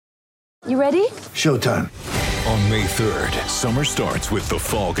You ready? Showtime. On May 3rd, summer starts with The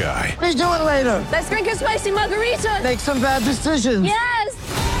Fall Guy. Let's do it later. Let's drink a spicy margarita. Make some bad decisions. Yes!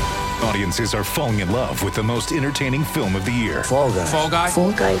 Audiences are falling in love with the most entertaining film of the year. Fall Guy. Fall Guy?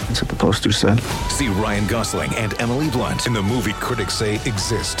 Fall guy. That's what the poster said. See Ryan Gosling and Emily Blunt in the movie critics say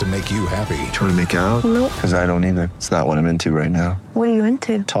exists to make you happy. Trying to make it out? Nope. Because I don't either. It's not what I'm into right now. What are you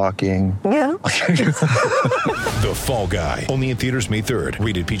into? Talking. Yeah. The Fall Guy. Only in theaters May 3rd.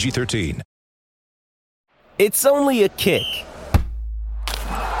 Rated PG-13. It's only a kick,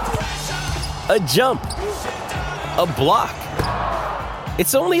 a jump, a block.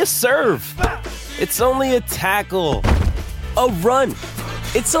 It's only a serve. It's only a tackle, a run.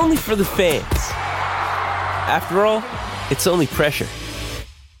 It's only for the fans. After all, it's only pressure.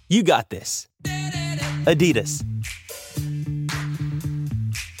 You got this. Adidas.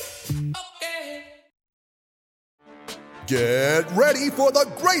 Get ready for the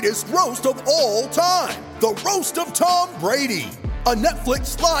greatest roast of all time. The Roast of Tom Brady. A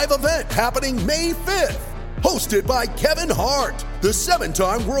Netflix live event happening May 5th. Hosted by Kevin Hart. The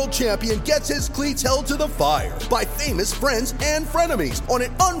 7-time world champion gets his cleats held to the fire by famous friends and frenemies on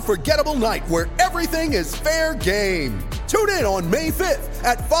an unforgettable night where everything is fair game. Tune in on May 5th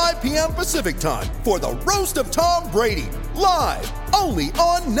at 5 p.m. Pacific time for the Roast of Tom Brady. Live only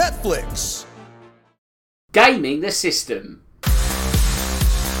on Netflix. Gaming the system.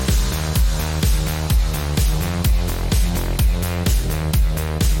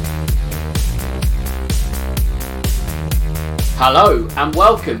 Hello and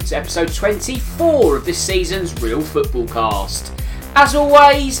welcome to episode 24 of this season's Real Football Cast. As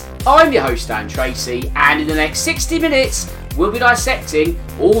always, I'm your host Dan Tracy, and in the next 60 minutes we'll be dissecting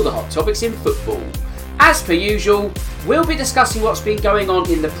all the hot topics in football. As per usual, we'll be discussing what's been going on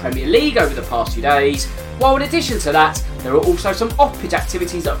in the Premier League over the past few days, while in addition to that, there are also some off-pitch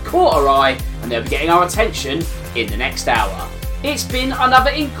activities that have caught our eye and they'll be getting our attention in the next hour. It's been another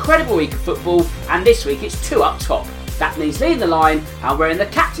incredible week of football, and this week it's two up top. That means leading the line and wearing the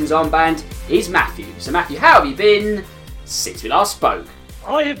captain's armband is Matthew. So Matthew, how have you been since we last spoke?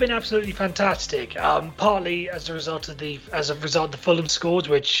 I have been absolutely fantastic. Partly as a result of the Fulham scores,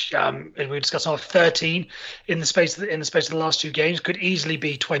 which we discussed, are 13 in the space of the last two games, could easily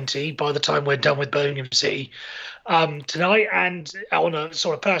be 20 by the time we're done with Birmingham City tonight. And on a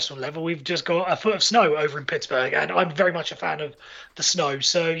sort of personal level, we've just got a foot of snow over in Pittsburgh, and I'm very much a fan of the snow.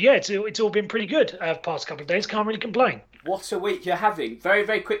 So yeah, it's all been pretty good past couple of days. Can't really complain. What a week you're having! Very,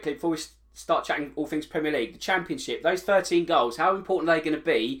 very quickly before we start chatting all things Premier League, the Championship, those 13 goals, how important are they going to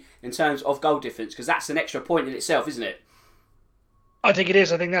be in terms of goal difference? Because that's an extra point in itself, isn't it? I think it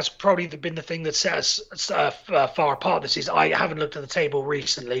is. I think that's probably been the thing that set us far apart this season. I haven't looked at the table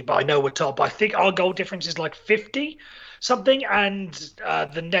recently, but I know we're top. I think our goal difference is like 50 something, and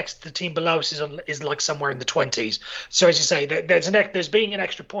the team below us is like somewhere in the 20s. So as you say, there's being an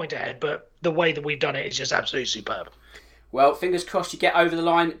extra point ahead, but the way that we've done it is just absolutely superb. Well, fingers crossed you get over the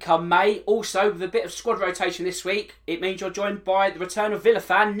line come May. Also, with a bit of squad rotation this week, it means you're joined by the return of Villa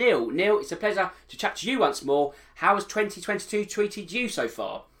fan, Neil. Neil, it's a pleasure to chat to you once more. How has 2022 treated you so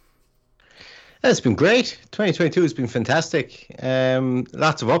far? It's been great. 2022 has been fantastic.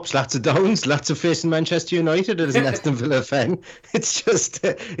 Lots of ups, lots of downs, lots of facing Manchester United as an Aston Villa fan. It's just,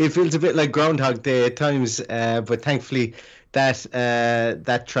 it feels a bit like Groundhog Day at times, but thankfully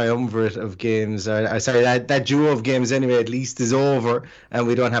that triumvirate of games, that duo of games anyway, at least is over, and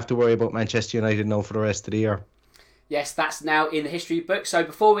we don't have to worry about Manchester United now for the rest of the year. Yes, that's now in the history book. So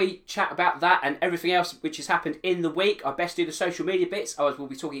before we chat about that and everything else which has happened in the week, I best do the social media bits, otherwise we'll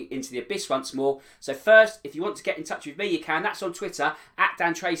be talking into the abyss once more. So first, if you want to get in touch with me, you can. That's on Twitter, at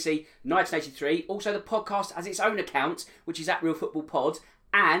DanTracy1983. Also, the podcast has its own account, which is at Real Football Pod.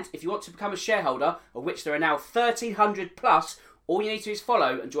 And if you want to become a shareholder, of which there are now 1,300 plus, all you need to do is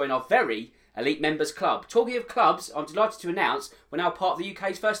follow and join our very elite members club. Talking of clubs, I'm delighted to announce we're now part of the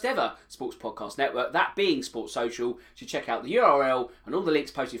UK's first ever sports podcast network, that being Sports Social. So check out the URL and all the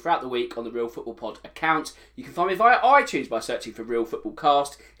links posted throughout the week on the Real Football Pod account. You can find me via iTunes by searching for Real Football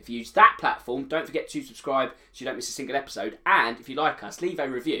Cast. If you use that platform, don't forget to subscribe so you don't miss a single episode. And if you like us, leave a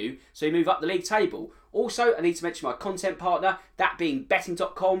review so you move up the league table. Also, I need to mention my content partner, that being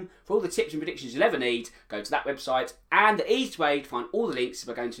betting.com. For all the tips and predictions you'll ever need, go to that website. And the easiest way to find all the links is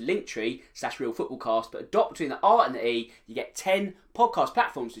by going to Linktree/RealFootballCast. But a dot between the R and the E, you get 10 podcast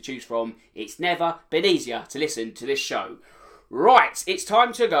platforms to choose from. It's never been easier to listen to this show. Right, it's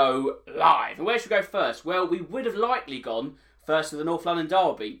time to go live. And where should we go first? Well, we would have likely gone first to the North London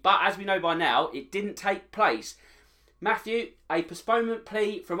Derby. But as we know by now, it didn't take place. Matthew, a postponement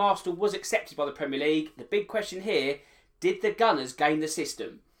plea from Arsenal was accepted by the Premier League. The big question here, did the Gunners game the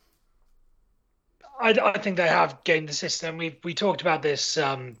system? I think they have gained the system. We talked about this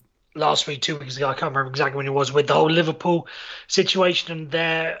last week, 2 weeks ago. I can't remember exactly when it was, with the whole Liverpool situation and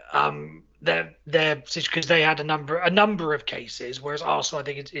their because they had a number of cases, whereas Arsenal, I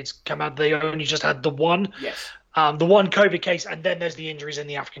think it's come out they only just had the one. Yes. The one COVID case, and then there's the injuries in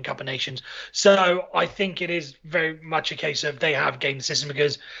the African Cup of Nations. So I think it is very much a case of they have gained the system,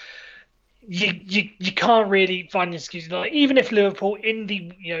 because you can't really find an excuse. Like, even if Liverpool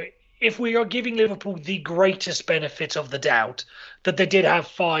if we are giving Liverpool the greatest benefit of the doubt that they did have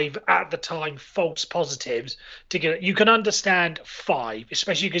 5 at the time false positives to get, you can understand 5,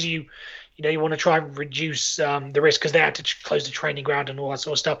 especially because you want to try and reduce the risk, because they had to close the training ground and all that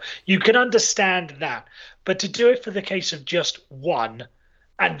sort of stuff. You can understand that, but to do it for the case of just 1,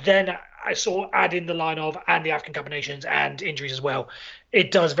 and then I saw add in the line of and the African Cup of Nations and injuries as well,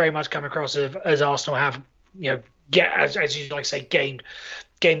 it does very much come across as Arsenal have as you like say gained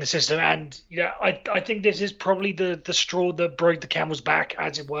the system. And I think this is probably the straw that broke the camel's back,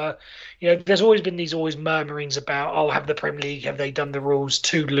 as it were. There's always been these murmurings about, have the Premier League, have they done the rules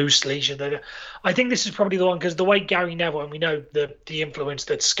too loosely? Should they? I think this is probably the one, because the way Gary Neville, and we know the influence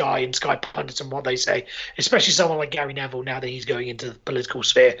that Sky and Sky pundits and what they say, especially someone like Gary Neville, now that he's going into the political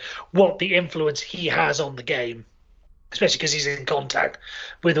sphere, what the influence he has on the game, especially because he's in contact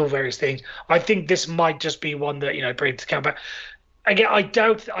with all various things. I think this might just be one that brings the camp back. Again, I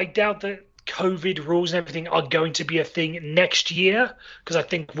doubt that COVID rules and everything are going to be a thing next year, because I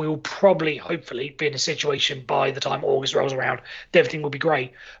think we'll probably, hopefully, be in a situation by the time August rolls around that everything will be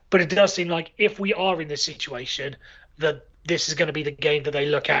great. But it does seem like if we are in this situation, that this is going to be the game that they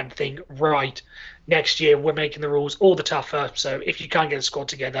look at and think, right, next year we're making the rules all the tougher. So if you can't get a squad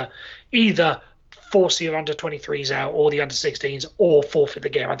together, either force your under-23s out or the under-16s, or forfeit the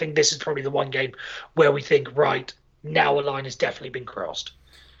game. I think this is probably the one game where we think, right, now a line has definitely been crossed.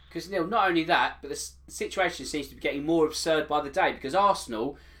 Because, Neil, not only that, but the situation seems to be getting more absurd by the day, because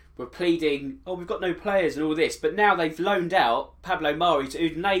Arsenal were pleading, we've got no players and all this, but now they've loaned out Pablo Mari to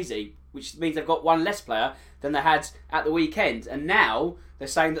Udinese, which means they've got one less player than they had at the weekend. And now they're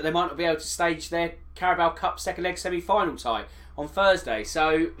saying that they might not be able to stage their Carabao Cup second leg semi-final tie on Thursday.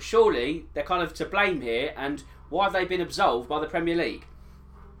 So surely they're kind of to blame here, and why have they been absolved by the Premier League?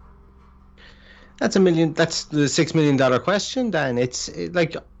 That's the $6 million question, Dan. It's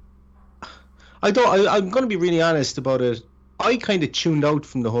like, I'm going to be really honest about it. I kind of tuned out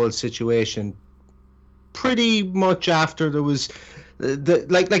from the whole situation pretty much after there was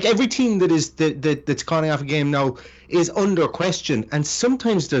like every team that's calling off a game now is under question, and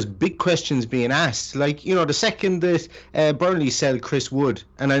sometimes there's big questions being asked. Like, the second that Burnley sell Chris Wood,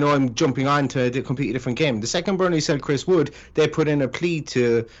 and I know I'm jumping on to a completely different game. The second Burnley sell Chris Wood, they put in a plea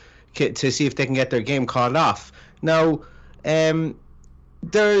to see if they can get their game called off. Now,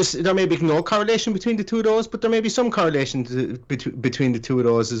 there may be no correlation between the two of those, but there may be some correlation between the two of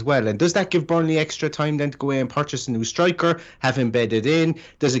those as well. And does that give Burnley extra time then to go away and purchase a new striker, have him bedded in?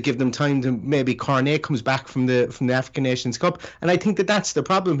 Does it give them time to maybe Cornet comes back from the African Nations Cup? And I think that's the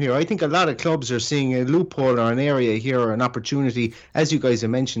problem here. I think a lot of clubs are seeing a loophole or an area here, or an opportunity, as you guys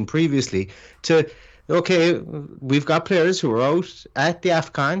have mentioned previously, to okay, we've got players who are out at the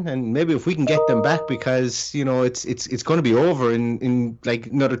AFCON, and maybe if we can get them back, because it's going to be over in like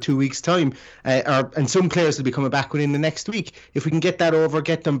another 2 weeks' time, and some players will be coming back within the next week. If we can get that over,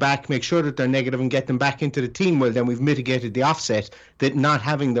 get them back, make sure that they're negative, and get them back into the team, well, then we've mitigated the offset that not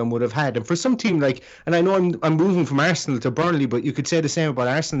having them would have had. And for some team and I know I'm moving from Arsenal to Burnley, but you could say the same about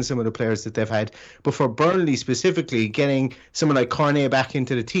Arsenal, some of the players that they've had. But for Burnley specifically, getting someone like Cornet back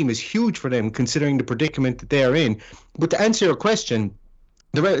into the team is huge for them, considering the predicament that they are in. But to answer your question,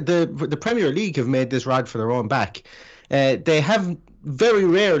 the Premier League have made this rod for their own back. They have very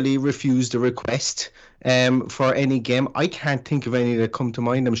rarely refused a request for any game. I can't think of any that come to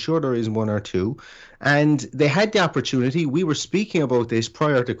mind. I'm sure there is one or two. And they had the opportunity, we were speaking about this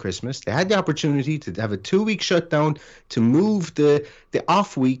prior to Christmas, they had the opportunity to have a 2-week shutdown, to move the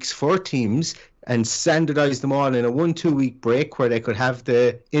off weeks for teams and standardise them all in a 1-2 week break, where they could have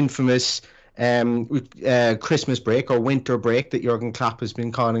the infamous Christmas break or winter break that Jurgen Klopp has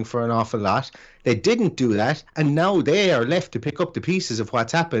been calling for an awful lot. They didn't do that, and now they are left to pick up the pieces of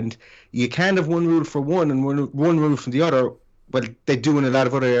what's happened. You can't have one rule for one and one rule for the other. Well, they do in a lot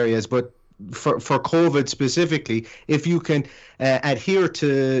of other areas, but for COVID specifically, if you can adhere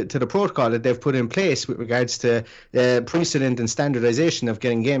to the protocol that they've put in place with regards to precedent and standardisation of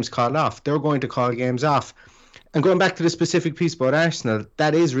getting games called off, they're going to call games off. And going back to the specific piece about Arsenal,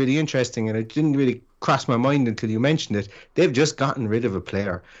 that is really interesting, and it didn't really cross my mind until you mentioned it. They've just gotten rid of a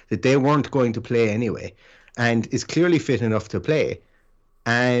player that they weren't going to play anyway, and is clearly fit enough to play.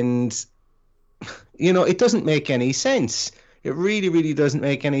 And it doesn't make any sense. It really, really doesn't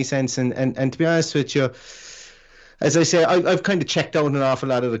make any sense. And to be honest with you, as I say, I've kind of checked out an awful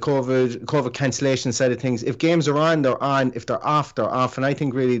lot of the COVID cancellation side of things. If games are on, they're on. If they're off, they're off. And I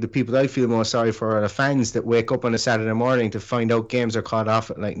think really the people that I feel most sorry for are the fans that wake up on a Saturday morning to find out games are called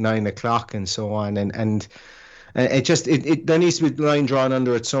off at like 9 o'clock and so on. And it there needs to be a line drawn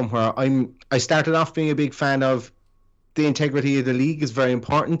under it somewhere. I started off being a big fan of the integrity of the league is very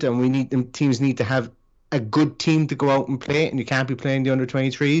important, and teams need to have a good team to go out and play, and you can't be playing the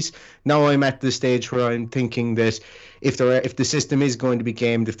under-23s. Now I'm at the stage where I'm thinking that if the system is going to be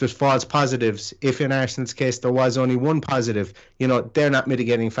gamed, if there's false positives, if in Arsenal's case there was only one positive, they're not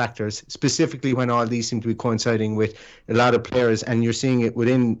mitigating factors, specifically when all these seem to be coinciding with a lot of players, and you're seeing it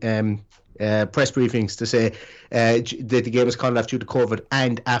within press briefings to say that the game is called off due to COVID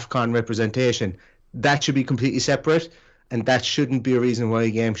and AFCON representation. That should be completely separate, and that shouldn't be a reason why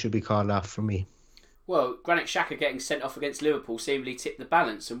a game should be called off for me. Well, Granit Xhaka getting sent off against Liverpool seemingly tipped the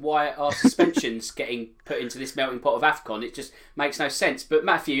balance. And why are suspensions getting put into this melting pot of AFCON? It just makes no sense. But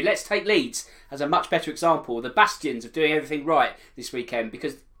Matthew, let's take Leeds as a much better example. The bastions of doing everything right this weekend,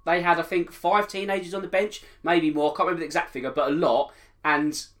 because they had, I think, 5 teenagers on the bench, maybe more. I can't remember the exact figure, but a lot.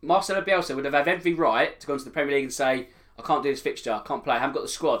 And Marcelo Bielsa would have had every right to go into the Premier League and say, I can't do this fixture, I can't play, I haven't got the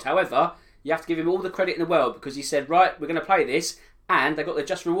squad. However, you have to give him all the credit in the world because he said, right, we're going to play this, and they got their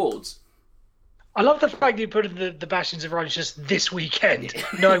just rewards. I love the fact that you put in the bastions of Rangers just this weekend,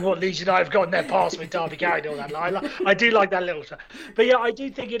 knowing what Leeds United have got in their past with Derby County and all that. I do like that little. But yeah, I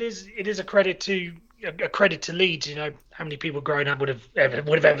do think it is a credit to Leeds. How many people growing up would have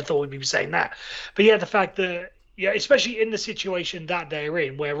ever thought we'd be saying that? But yeah, the fact that especially in the situation that they're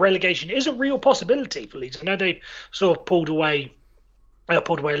in, where relegation is a real possibility for Leeds. I know they sort of pulled away a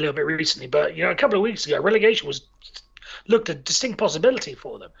little bit recently, but a couple of weeks ago, relegation looked a distinct possibility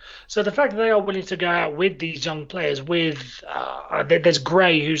for them. So the fact that they are willing to go out with these young players, there's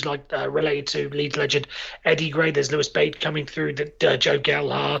Gray, who's related to Leeds legend Eddie Gray. There's Lewis Bate coming through, Joe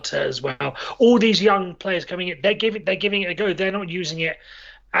Gelhardt as well. All these young players coming in, they're giving it a go. They're not using it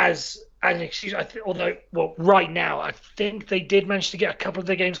as an excuse. Right now, I think they did manage to get a couple of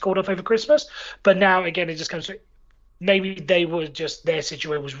their games called off over Christmas, but now again it just comes to. Maybe their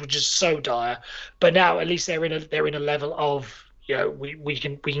situation was just so dire, but now at least they're in a level of we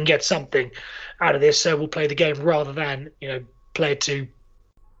can get something out of this, so we'll play the game rather than play to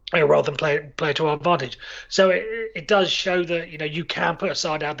our advantage. So it does show that you can put a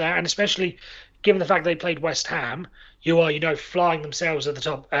side out there, and especially given the fact they played West Ham, you are flying themselves at the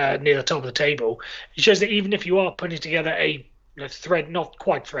top near the top of the table. It shows that even if you are putting together a not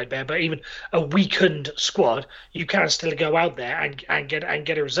quite threadbare, but even a weakened squad, you can still go out there and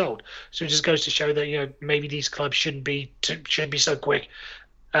get a result. So it just goes to show that maybe these clubs shouldn't be so quick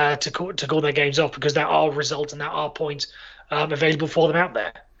to call their games off, because there are results and there are points available for them out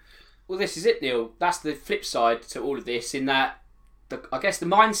there. Well, this is it, Neil. That's the flip side to all of this. In that, I guess the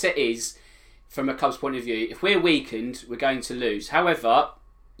mindset is, from a club's point of view, if we're weakened, we're going to lose. However,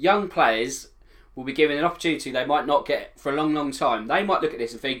 young players will be given an opportunity they might not get for a long, long time. They might look at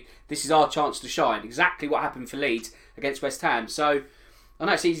this and think, this is our chance to shine. Exactly what happened for Leeds against West Ham. So, I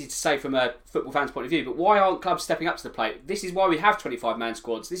know it's easy to say from a football fan's point of view, but why aren't clubs stepping up to the plate? This is why we have 25-man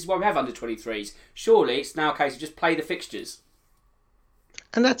squads. This is why we have under-23s. Surely it's now a case of just play the fixtures.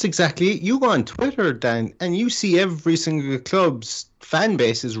 And that's exactly it. You go on Twitter, Dan, and you see every single club's fan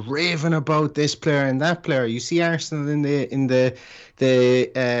base is raving about this player and that player. You see Arsenal in the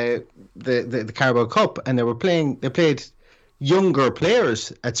Carabao Cup, and they played younger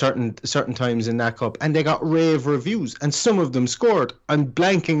players at certain times in that cup, and they got rave reviews, and some of them scored. I'm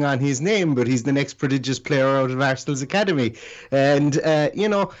blanking on his name, but he's the next prodigious player out of Arsenal's academy, and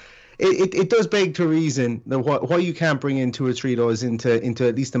It does beg to reason that why you can't bring in 2 or 3 of those into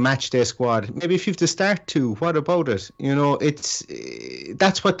at least a match day squad. Maybe if you have to start 2, what about it?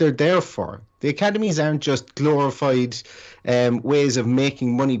 That's what they're there for. The academies aren't just glorified ways of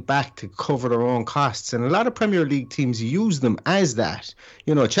making money back to cover their own costs, and a lot of Premier League teams use them as that.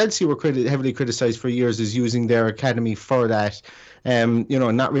 Chelsea were heavily criticised for years as using their academy for that.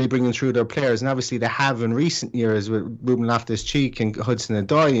 Not really bringing through their players, and obviously they have in recent years with Ruben Loftus-Cheek and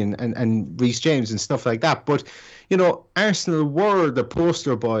Hudson-Odoi and Reece James and stuff like that. But Arsenal were the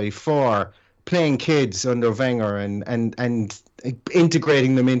poster boy for playing kids under Wenger and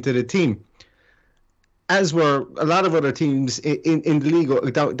integrating them into the team. as were a lot of other teams in the league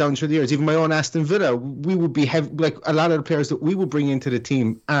down through the years. Even my own Aston Villa, we would be like a lot of the players that we would bring into the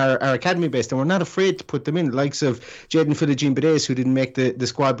team are academy based, and we're not afraid to put them in. The likes of Jadon Philogene-Bides, who didn't make the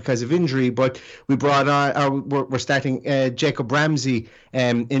squad because of injury, but we brought on. We're starting Jacob Ramsey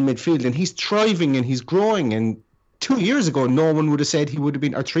in midfield, and he's thriving and he's growing. And 2 years ago, no one would have said he would have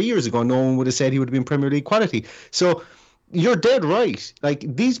been, or 3 years ago, no one would have said he would have been Premier League quality. So you're dead right. Like,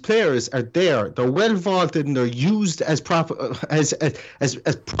 these players are there. They're well vaulted and they're used as props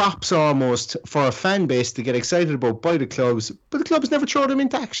almost for a fan base to get excited about by the clubs. But the clubs never throw them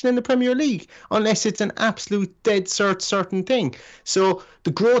into action in the Premier League unless it's an absolute dead certain thing. So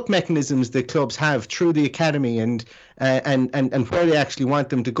the growth mechanisms that clubs have through the academy and where they actually want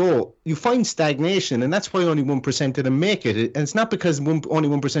them to go, you find stagnation, and that's why only 1% of them make it. And it's not because only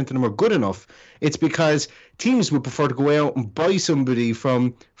 1% of them are good enough. It's because teams would prefer to go out and buy somebody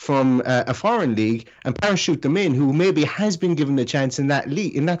from a foreign league and parachute them in, who maybe has been given a chance in that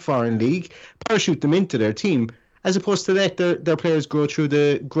league, in that foreign league, parachute them into their team, as opposed to let their players grow through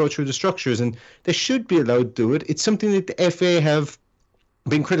the structures. And they should be allowed to do it. It's something that the FA have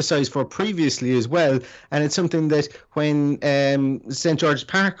been criticised for previously as well, and it's something that when St George's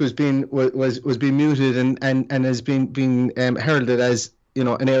Park was being mooted and has been heralded as, you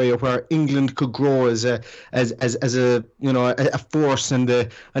know, an area where England could grow as a force on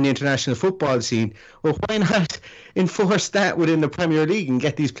the international football scene. Well, why not enforce that within the Premier League and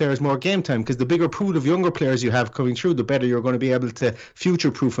get these players more game time? Because the bigger pool of younger players you have coming through, the better you're going to be able to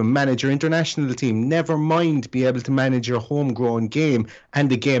future-proof and manage your international team. Never mind be able to manage your homegrown game and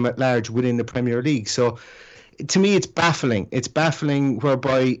the game at large within the Premier League. So, to me, it's baffling. It's baffling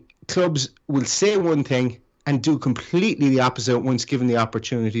whereby clubs will say one thing and do completely the opposite once given the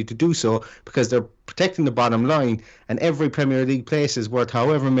opportunity to do so, because they're protecting the bottom line, and every Premier League place is worth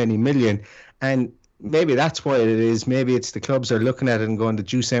however many million. And maybe that's why it is. Maybe it's the clubs are looking at it and going, the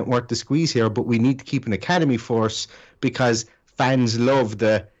juice ain't worth the squeeze here, but we need to keep an academy force because fans love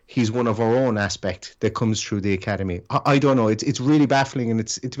the he's one of our own aspect that comes through the academy. I don't know. It's really baffling, and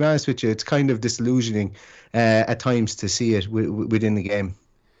it's, to be honest with you, it's kind of disillusioning at times to see it within the game.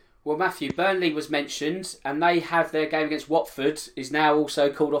 Well, Matthew, Burnley was mentioned, and they have their game against Watford is now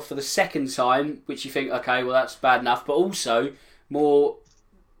also called off for the second time, which you think, okay, well, that's bad enough. But also, more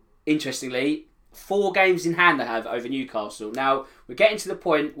interestingly, 4 games in hand they have over Newcastle. Now, we're getting to the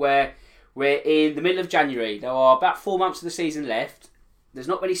point where we're in the middle of January. There are about 4 months of the season left. There's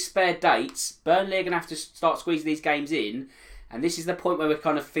not many spare dates. Burnley are going to have to start squeezing these games in. And this is the point where we're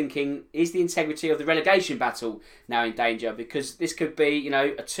kind of thinking, is the integrity of the relegation battle now in danger? Because this could be, you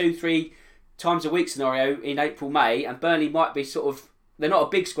know, a 2-3 times a week scenario in April, May, and Burnley might be sort of, they're not a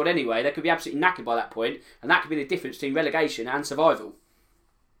big squad anyway, they could be absolutely knackered by that point, and that could be the difference between relegation and survival.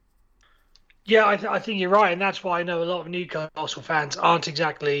 Yeah, I think you're right, and that's why I know a lot of Newcastle fans aren't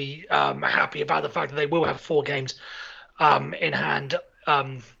exactly happy about the fact that they will have 4 games in hand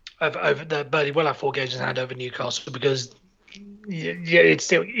over the Burnley will have 4 games in hand over Newcastle, because it's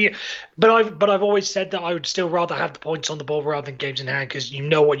still. Yeah. But I've always said that I would still rather have the points on the board rather than games in hand, because you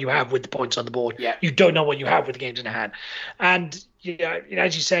know what you have with the points on the board. Yeah. You don't know what you have with the games in hand, and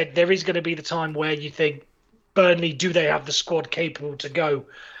as you said, there is going to be the time where you think, Burnley, do they have the squad capable to go?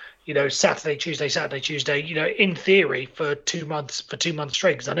 You know, Saturday, Tuesday. You know, in theory, for 2 months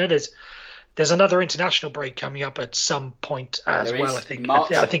straight. Because I know there's another international break coming up at some point as well. I think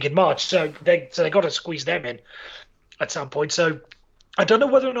in March. So they got to squeeze them in at some point. So I don't know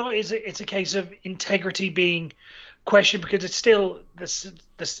whether or not it's a case of integrity being questioned, because it's still they've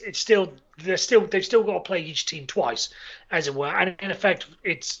still got to play each team twice, as it were. And in effect,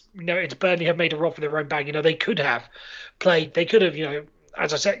 it's Burnley have made a rob for their own bag. You know, they could have, you know,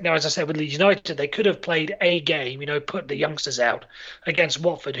 as I said with Leeds United, they could have played a game, you know, put the youngsters out against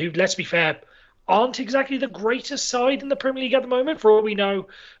Watford, who, let's be fair, aren't exactly the greatest side in the Premier League at the moment. For all we know,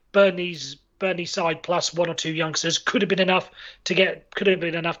 Burnley's side plus 1 or 2 youngsters could have been enough to get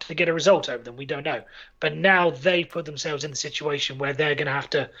a result over them. We don't know. But now they put themselves in the situation where they're going to have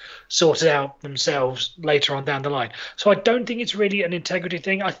to sort it out themselves later on down the line. So I don't think it's really an integrity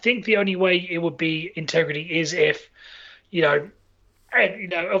thing. I think the only way it would be integrity is if,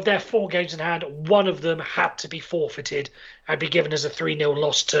 of their 4 games in hand, one of them had to be forfeited and be given as a 3-0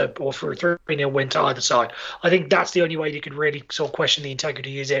 loss or for a 3-0 win to either side. I think that's the only way you could really sort of question the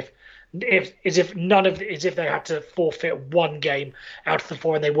integrity, is if they had to forfeit 1 game out of the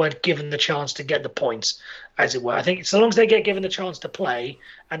 4 and they weren't given the chance to get the points, as it were. I think so long as they get given the chance to play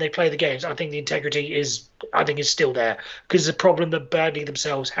and they play the games, I think the integrity is still there, because it's a problem that Burnley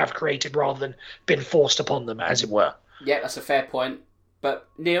themselves have created rather than been forced upon them, as it were. Yeah, that's a fair point. But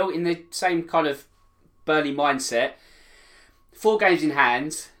Neil, in the same kind of Burnley mindset. 4 games in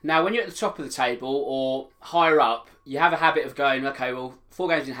hand. Now, when you're at the top of the table or higher up, you have a habit of going, okay, well, 4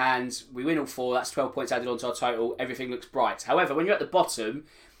 games in hand, we win all 4, that's 12 points added onto our total, everything looks bright. However, when you're at the bottom,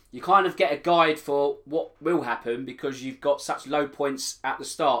 you kind of get a guide for what will happen because you've got such low points at the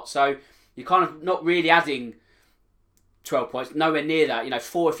start. So you're kind of not really adding 12 points, nowhere near that,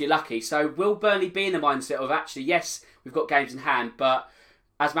 4 if you're lucky. So will Burnley be in the mindset of actually, yes, we've got games in hand, but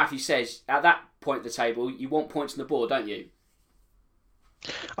as Matthew says, at that point of the table, you want points on the board, don't you?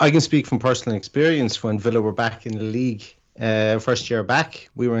 I can speak from personal experience. When Villa were back in the league, first year back,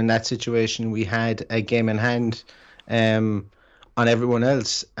 we were in that situation. We had a game in hand on everyone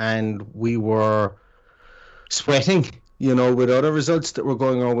else, and we were sweating, with other results that were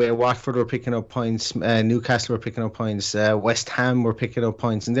going our way. Watford were picking up points, Newcastle were picking up points, West Ham were picking up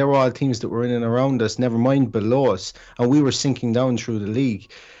points, and they were all teams that were in and around us, never mind below us, and we were sinking down through the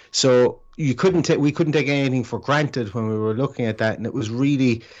league. So we couldn't take anything for granted when we were looking at that, and it was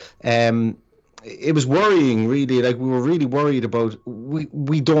really it was worrying, really. Like, we were really worried about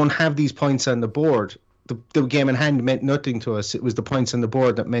we don't have these points on the board. The game in hand meant nothing to us. It was the points on the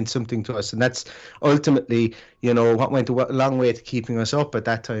board that meant something to us, and that's ultimately, what went a long way to keeping us up at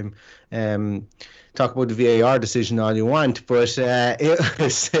that time. Talk about the VAR decision all you want, but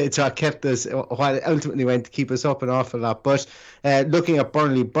it's what kept us. What ultimately went to keep us up an awful lot. But looking at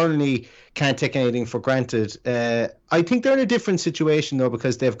Burnley can't take anything for granted. I think they're in a different situation though,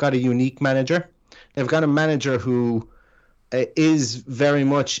 because they've got a unique manager. They've got a manager who is very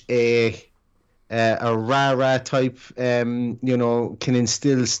much a rah-rah type, can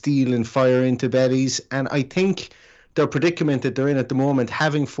instill steel and fire into bellies. And I think their predicament that they're in at the moment,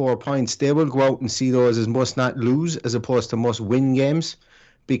 having 4 points, they will go out and see those as must not lose as opposed to must win games,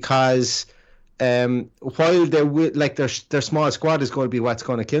 because while their small squad is going to be what's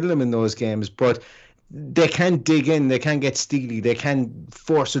going to kill them in those games, but they can dig in, they can get steely, they can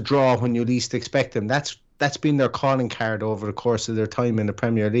force a draw when you least expect them. That's been their calling card over the course of their time in the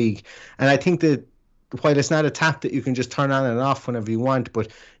Premier League. And I think that while it's not a tap that you can just turn on and off whenever you want,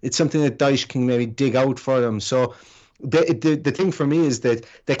 but it's something that Dyche can maybe dig out for them. So the thing for me is that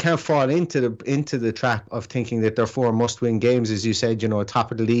they can't fall into the trap of thinking that they're 4 must-win games. As you said,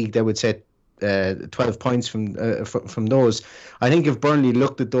 top of the league, they would set 12 points from those. I think if Burnley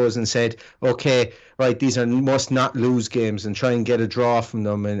looked at those and said, okay, right, these are must not lose games, and try and get a draw from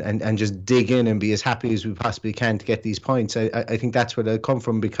them and just dig in and be as happy as we possibly can to get these points, I think that's where they'll come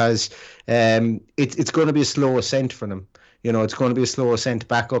from, because it's going to be a slow ascent for them. It's going to be a slow ascent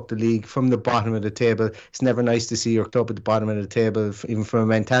back up the league from the bottom of the table. It's never nice to see your club at the bottom of the table, even from a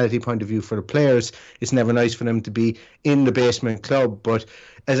mentality point of view for the players. It's never nice for them to be in the basement club. But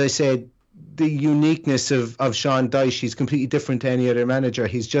as I said, the uniqueness of Sean Dyche, he's completely different to any other manager.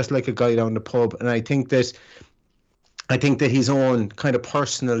 He's just like a guy down the pub, and I think that his own kind of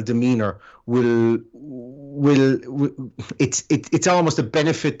personal demeanour will it's almost a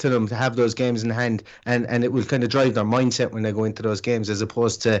benefit to them to have those games in hand, and it will kind of drive their mindset when they go into those games, as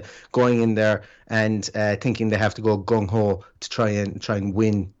opposed to going in there and thinking they have to go gung-ho to try and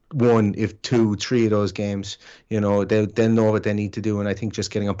win 1, if 2, 3 of those games. They'll know what they need to do, and I think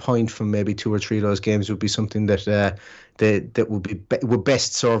just getting a point from maybe 2 or 3 of those games would be something that would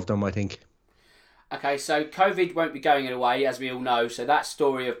best serve them, I think. Okay, so COVID won't be going away, as we all know, so that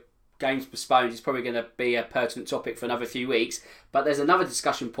story of games postponed is probably going to be a pertinent topic for another few weeks. But there's another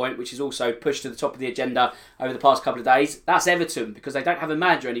discussion point which is also pushed to the top of the agenda over the past couple of days. That's Everton, because they don't have a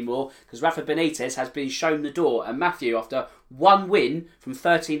manager anymore, because Rafa Benitez has been shown the door. And Matthew, after 1 win from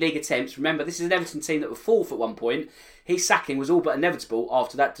 13 league attempts, remember this is an Everton team that were 4th at one point, his sacking was all but inevitable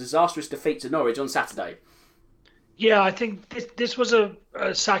after that disastrous defeat to Norwich on Saturday. Yeah, I think this was a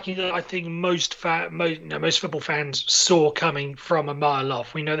sacking that I think most football fans saw coming from a mile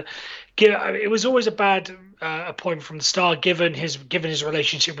off. We know that it was always a bad appointment from the start, given his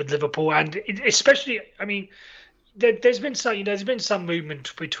relationship with Liverpool, and especially, I mean, there's been some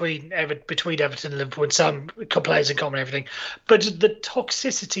movement between Everton and Liverpool, and some players in common and everything, but the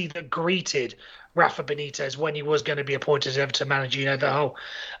toxicity that greeted Rafa Benitez when he was going to be appointed as Everton manager, the whole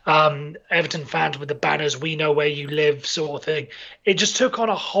Everton fans with the banners, "We know where you live" sort of thing, it just took on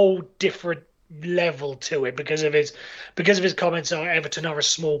a whole different level to it because of his comments on Everton are a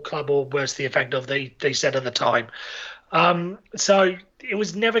small club, or worse the effect of they said at the time. So it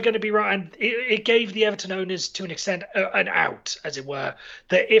was never going to be right, and it gave the Everton owners, to an extent, an out, as it were,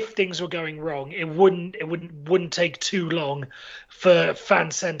 that if things were going wrong, it wouldn't take too long for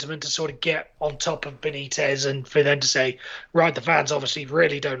fan sentiment to sort of get on top of Benitez, and for them to say, right, the fans obviously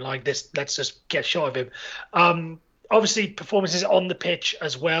really don't like this, let's just get shot of him. Obviously, performances on the pitch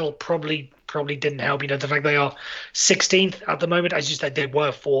as well probably probably didn't help. The fact they are 16th at the moment, as you said, they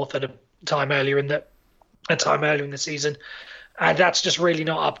were 4th at a time earlier in the season. And that's just really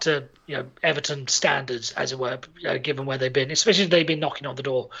not up to Everton standards, as it were, given where they've been, especially if they've been knocking on the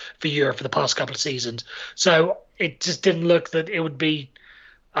door for Europe for the past couple of seasons. So it just didn't look that it would be,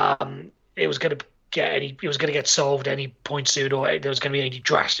 it was going to get solved any point soon, or there was going to be any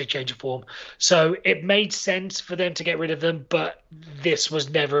drastic change of form. So it made sense for them to get rid of them, but this was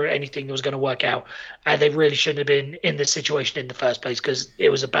never anything that was going to work out, and they really shouldn't have been in this situation in the first place because it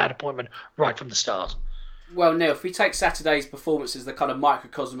was a bad appointment right from the start. Well, Neil, if we take Saturday's performance as the kind of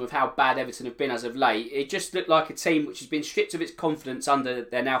microcosm of how bad Everton have been as of late, it just looked like a team which has been stripped of its confidence under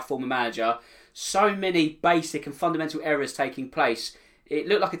their now former manager. So many basic and fundamental errors taking place. It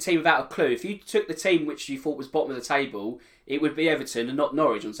looked like a team without a clue. If you took the team which you thought was bottom of the table, it would be Everton and not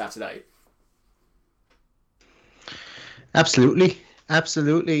Norwich on Saturday. Absolutely.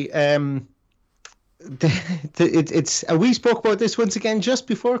 We spoke about this once again just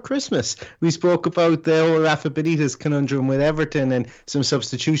before Christmas. We spoke about the whole Rafa Benitez conundrum with Everton and some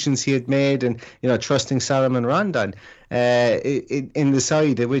substitutions he had made, and trusting Salomon Rondon in the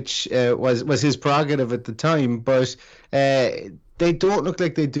side, which was his prerogative at the time. But they don't look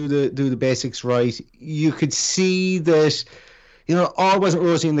like they do the basics right. You could see that. All wasn't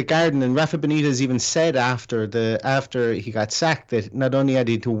rosy in the garden, and Rafa Benitez even said after he got sacked that not only had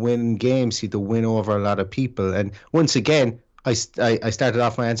he to win games, he had to win over a lot of people. And once again, I started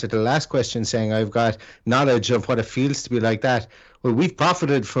off my answer to the last question saying I've got knowledge of what it feels to be like that. Well, we've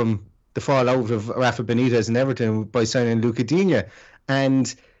profited from the fallout of Rafa Benitez and Everton by signing Luca Digne,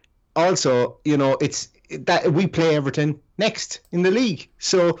 and also, it's that we play Everton next in the league,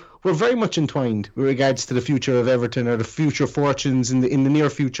 so we're very much entwined with regards to the future of Everton, or the future fortunes in the near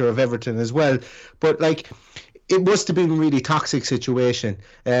future of Everton as well. But it must have been a really toxic situation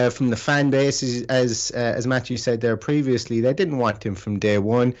from the fan base, as Matthew said there previously. They didn't want him from day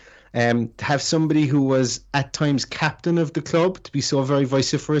one. To have somebody who was at times captain of the club to be so very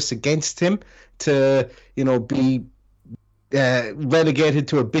vociferous against him, to be relegated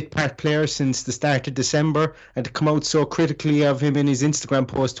to a bit part player since the start of December, and to come out so critically of him in his Instagram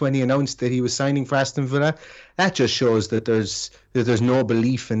post when he announced that he was signing for Aston Villa, that just shows that there's no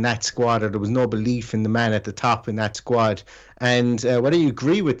belief in that squad, or there was no belief in the man at the top in that squad. And whether you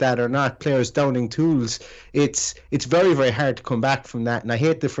agree with that or not, players downing tools, it's very, very hard to come back from that. And I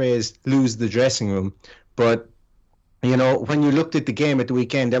hate the phrase lose the dressing room, but when you looked at the game at the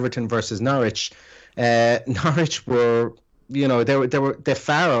weekend, Everton versus Norwich, Norwich were they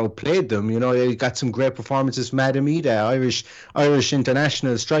far outplayed them. They got some great performances from Adam Ida, Irish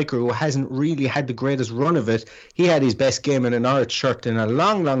international striker who hasn't really had the greatest run of it. He had his best game in a Norwich shirt in a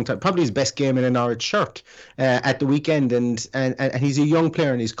long, long time, probably his best game in a Norwich shirt at the weekend. And he's a young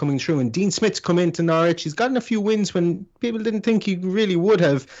player and he's coming through. And Dean Smith's come into Norwich. He's gotten a few wins when people didn't think he really would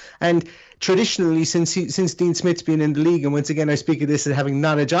have. And traditionally, since Dean Smith's been in the league, and once again I speak of this as having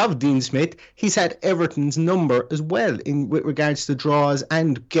knowledge of Dean Smith, he's had Everton's number as well with regards to draws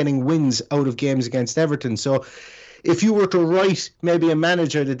and getting wins out of games against Everton. So if you were to write maybe a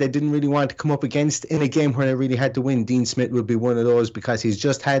manager that they didn't really want to come up against in a game where they really had to win, Dean Smith would be one of those, because he's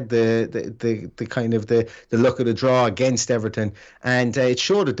just had the kind of the luck of the draw against Everton, and it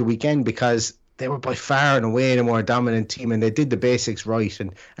showed at the weekend because they were by far and away the more dominant team, and they did the basics right,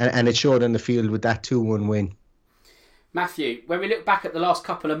 and it showed on the field with that 2-1 win. Matthew, when we look back at the last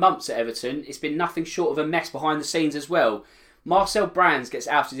couple of months at Everton, it's been nothing short of a mess behind the scenes as well. Marcel Brands gets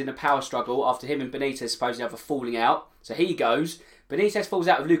ousted in a power struggle after him and Benitez supposedly have a falling out, so he goes. Benitez falls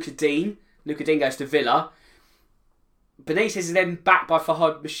out with Luca Digne. Luca Digne goes to Villa. Benitez is then backed by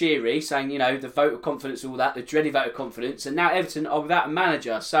Fahad Mashiri, saying, the vote of confidence, all that, the dreaded vote of confidence, and now Everton are without a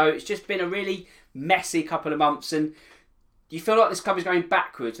manager. So it's just been a really messy couple of months, and you feel like this club is going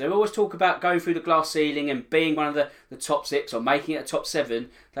backwards. They always talk about going through the glass ceiling and being one of the top 6 or making it a top 7.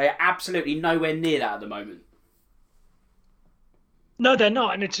 They are absolutely nowhere near that at the moment. No, they're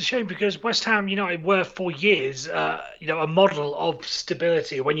not, and it's a shame because West Ham United were for years, a model of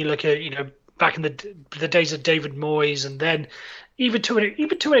stability. When you look at, back in the days of David Moyes, and then even to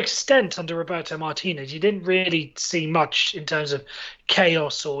an extent under Roberto Martinez, you didn't really see much in terms of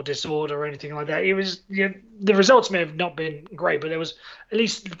chaos or disorder or anything like that. It was the results may have not been great, but there was at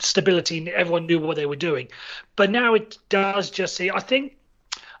least stability, and everyone knew what they were doing. But now it does just see. I think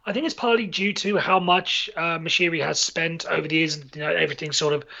it's partly due to how much Mashiri has spent over the years. Everything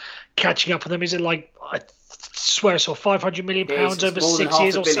sort of catching up with them. Is it like, I swear I saw £500 million It's over more than 6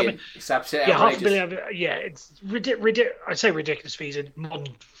 years or £500 million. something? It's absolutely Yeah, outrageous. £500 million. Yeah, it's I say ridiculous fees in modern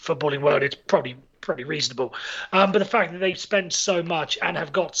footballing world. It's probably reasonable. But the fact that they've spent so much and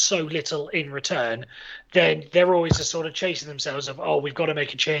have got so little in return, then they're always just sort of chasing themselves of, oh, we've got to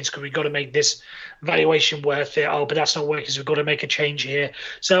make a change because we've got to make this valuation worth it. Oh, but that's not working, so we've got to make a change here.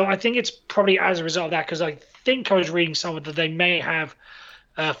 So I think it's probably as a result of that, because I think I was reading somewhere that they may have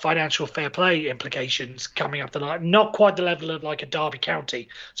financial fair play implications coming up the line. Not quite the level of like a Derby County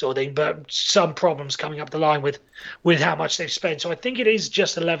sort of thing, but some problems coming up the line with how much they've spent. So I think it is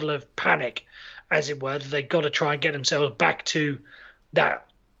just a level of panic, as it were, that they've got to try and get themselves back to that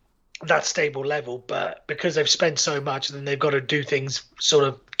stable level. But because they've spent so much, then they've got to do things sort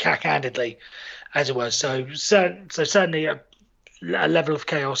of cack-handedly, as it were. So certainly a level of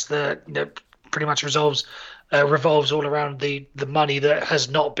chaos that pretty much revolves all around the money that has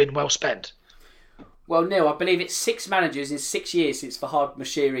not been well spent. Well, Neil, I believe it's 6 managers in 6 years since Fahad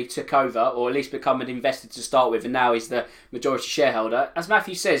Moshiri took over, or at least become an investor to start with, and now he's the majority shareholder. As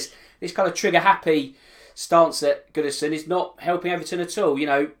Matthew says, this kind of trigger-happy stance at Goodison is not helping Everton at all.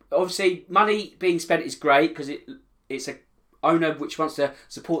 Obviously, money being spent is great because it's an owner which wants to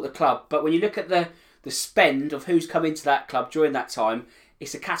support the club. But when you look at the spend of who's come into that club during that time,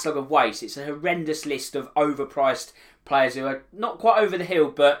 it's a catalogue of waste. It's a horrendous list of overpriced players who are not quite over the hill,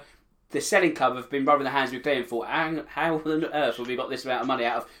 but the selling club have been rubbing their hands with clearing for. How on earth have we got this amount of money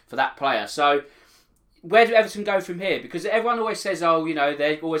for that player? So where do Everton go from here? Because everyone always says, oh,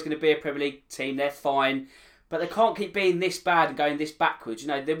 they're always going to be a Premier League team, they're fine. But they can't keep being this bad and going this backwards.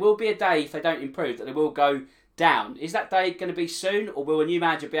 There will be a day, if they don't improve, that they will go down. Is that day going to be soon, or will a new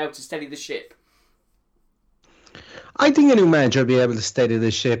manager be able to steady the ship? I think a new manager will be able to steady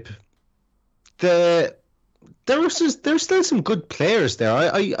the ship. There's still some good players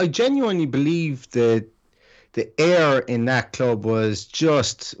there. I genuinely believe that the air in that club was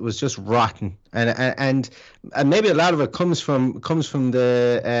just rotten, and maybe a lot of it comes from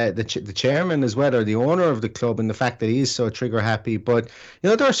the chairman as well, or the owner of the club, and the fact that he is so trigger happy. But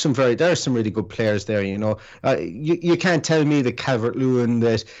there are some really good players there. You can't tell me that Calvert-Lewin,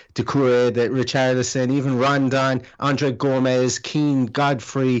 that Doucouré, that Richarlison, even Rondon, Andre Gomez, Keane,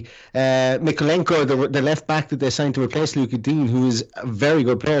 Godfrey, Mikolenko, the left back that they signed to replace Luka Dean, who is a very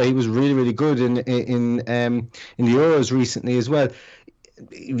good player. He was really, really good in the Euros recently as well.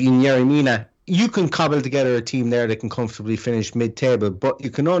 In Yeremina, you can cobble together a team there that can comfortably finish mid-table, but you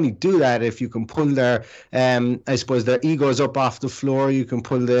can only do that if you can pull their, I suppose, their egos up off the floor. You can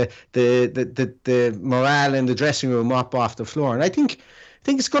pull the morale in the dressing room up off the floor, and I think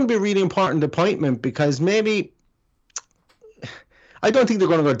it's going to be a really important appointment, because maybe, I don't think they're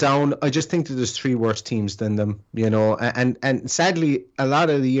going to go down. I just think that there's 3 worse teams than them, and sadly, a lot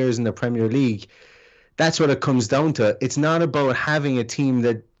of the years in the Premier League, that's what it comes down to. It's not about having a team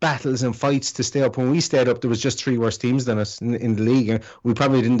that battles and fights to stay up. When we stayed up, there was just 3 worse teams than us in the league, and we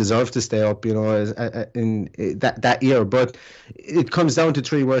probably didn't deserve to stay up, in that year. But it comes down to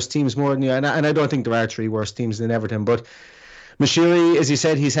 3 worse teams more than you. And I don't think there are 3 worse teams than Everton. But Moshiri, as you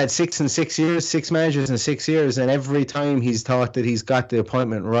said, he's had 6 managers in 6 years, and every time he's thought that he's got the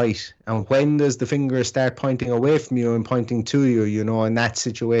appointment right. And when does the finger start pointing away from you and pointing to you, in that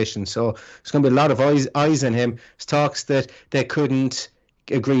situation? So there's going to be a lot of eyes on him. There's talks that they couldn't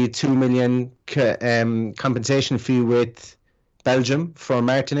agree $2 million compensation fee with Belgium for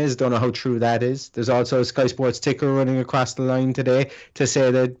Martinez. Don't know how true that is. There's also a Sky Sports ticker running across the line today to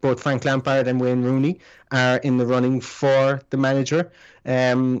say that both Frank Lampard and Wayne Rooney are in the running for the manager.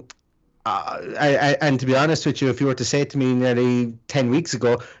 And to be honest with you, if you were to say to me nearly 10 weeks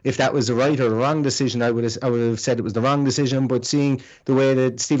ago if that was the right or the wrong decision, I would have said it was the wrong decision. But seeing the way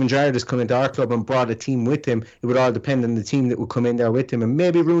that Stephen Gerrard has come into our club and brought a team with him, it would all depend on the team that would come in there with him. And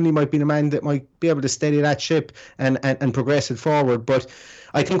maybe Rooney might be the man that might be able to steady that ship and progress it forward. But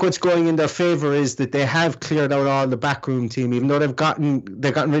I think what's going in their favour is that they have cleared out all the backroom team, even though they've gotten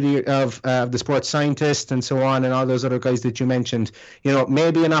rid of the sports scientist and so on, and all those other guys that you mentioned.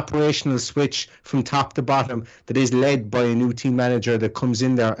 Maybe an operational switch from top to bottom that is led by a new team manager that comes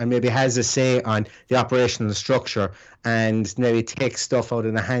in there and maybe has a say on the operational structure and maybe takes stuff out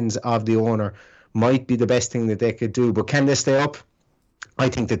of the hands of the owner might be the best thing that they could do. But can they stay up? I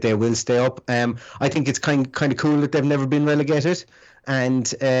think that they will stay up. I think it's kind of cool that they've never been relegated. And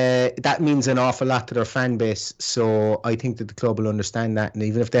that means an awful lot to their fan base. So I think that the club will understand that. And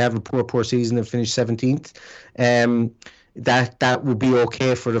even if they have a poor season and finish 17th, that would be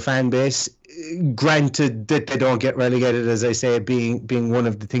okay for the fan base. Granted that they don't get relegated, as I say, being one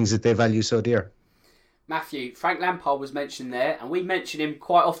of the things that they value so dear. Matthew, Frank Lampard was mentioned there, and we mention him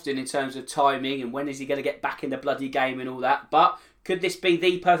quite often in terms of timing and when is he going to get back in the bloody game and all that. But could this be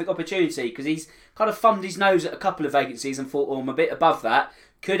the perfect opportunity? Because he's kind of thumbed his nose at a couple of vacancies and thought, I'm a bit above that.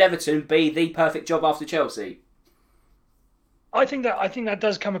 Could Everton be the perfect job after Chelsea? I think that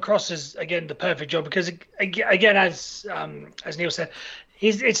does come across as, again, the perfect job, because again, as Neil said,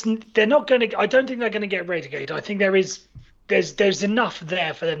 they're not going to. I don't think they're going to get relegated. I think there's enough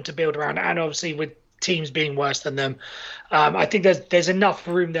there for them to build around, and obviously with teams being worse than them, I think there's enough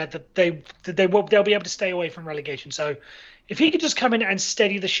room there that they'll be able to stay away from relegation. So if he could just come in and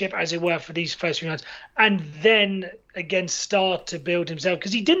steady the ship, as it were, for these first few rounds, and then again start to build himself,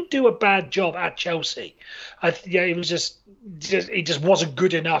 because he didn't do a bad job at Chelsea. It was just he just wasn't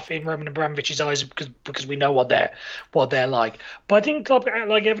good enough in Roman Abramovich's eyes, because we know what they're like. But I think a club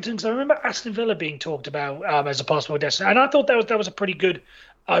like Everton, because I remember Aston Villa being talked about as a possible destination, and I thought that was a pretty good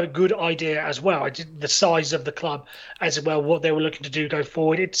idea as well. I did the size of the club as well, what they were looking to do go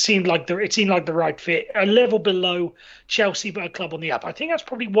forward. It seemed like the right fit, a level below Chelsea, but a club on the up. I think that's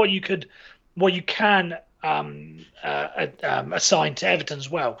probably what you can assign to Everton as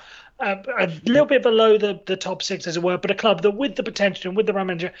well. A little bit below the top six, as it were, but a club that, with the potential and with the right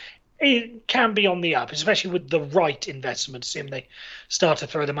manager, it can be on the up, especially with the right investments. And they start to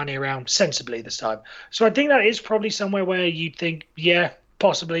throw the money around sensibly this time. So I think that is probably somewhere where you'd think, yeah,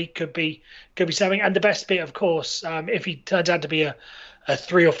 possibly could be something. And the best bit, of course, if he turns out to be a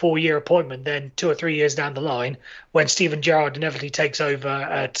 3 or 4 year appointment, then 2 or 3 years down the line, when Steven Gerrard inevitably takes over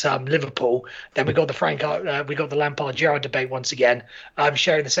at Liverpool, then we got the Lampard Gerrard debate once again,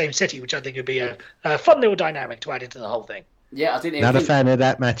 sharing the same city, which I think would be a fun little dynamic to add into the whole thing. Yeah, I didn't. Not a fan of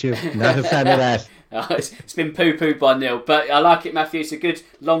that, Matthew. Not a fan of that. It's been poo-pooed by Neil, but I like it, Matthew. It's a good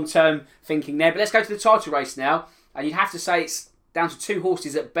long-term thinking there. But let's go to the title race now, and you'd have to say it's down to 2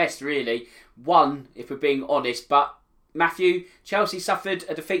 horses at best, really. One, if we're being honest. But, Matthew, Chelsea suffered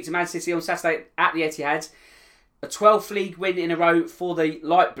a defeat to Man City on Saturday at the Etihad. A 12th league win in a row for the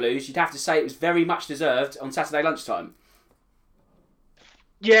Light Blues. You'd have to say it was very much deserved on Saturday lunchtime.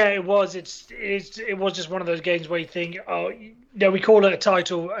 Yeah, it was. It was just one of those games where you think, we call it a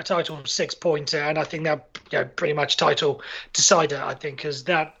title 6-pointer, and I think that pretty much title decider. I think, because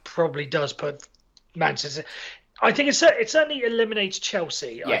that probably does put Manchester. I think it certainly eliminates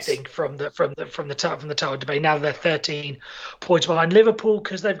Chelsea. Yes. I think from the title debate. Now they're 13 points behind Liverpool,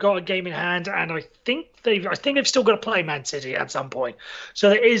 because they've got a game in hand, and I think they've still got to play Man City at some point. So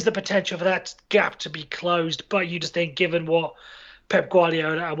there is the potential for that gap to be closed. But you just think, given what Pep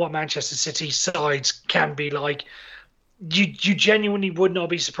Guardiola and what Manchester City sides can be like, you genuinely would not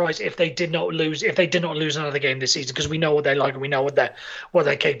be surprised if they did not lose another game this season, because we know what they like and we know what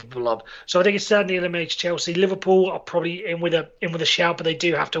they're capable of. So I think it certainly eliminates Chelsea. Liverpool are probably in with a shout, but they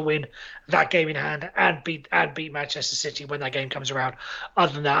do have to win that game in hand and beat Manchester City when that game comes around.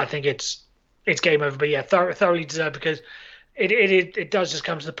 Other than that, I think it's game over. But yeah, thoroughly deserved, because it does just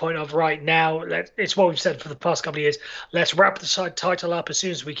come to the point of, right now, it's what we've said for the past couple of years. Let's wrap the title up as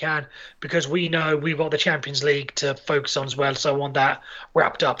soon as we can, because we know we've got the Champions League to focus on as well. So I want that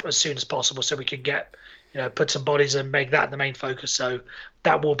wrapped up as soon as possible, so we can get, put some bodies and make that the main focus. So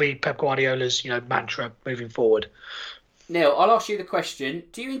that will be Pep Guardiola's, mantra moving forward. Neil, I'll ask you the question: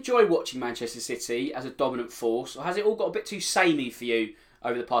 do you enjoy watching Manchester City as a dominant force, or has it all got a bit too samey for you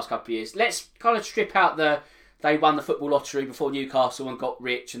over the past couple of years? Let's kind of strip out they won the football lottery before Newcastle and got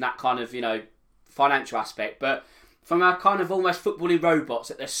rich and that kind of, financial aspect. But from our kind of almost footballing robots,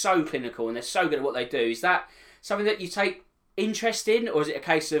 that they're so clinical and they're so good at what they do, is that something that you take interest in, or is it a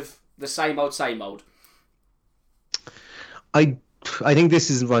case of the same old, same old? I think this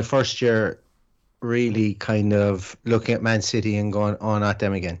is my first year really kind of looking at Man City and going, at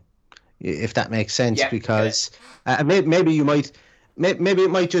them again, if that makes sense. Yeah, because maybe it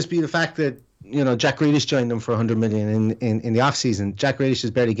might just be the fact that, Jack Grealish joined them for 100 million in the off season. Jack Grealish is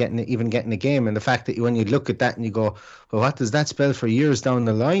barely getting a game, and the fact that when you look at that and you go, well, what does that spell for years down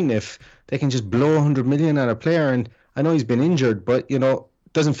the line if they can just blow 100 million at a player? And I know he's been injured, but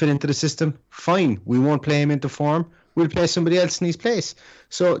doesn't fit into the system. Fine, we won't play him into form. We'll play somebody else in his place.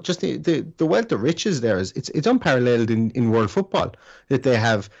 So just the wealth of riches there it's unparalleled in world football that they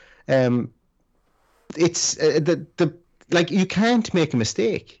have. It's you can't make a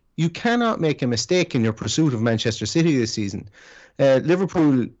mistake. You cannot make a mistake in your pursuit of Manchester City this season.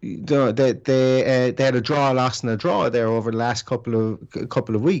 Liverpool, they had a loss and a draw there over the last couple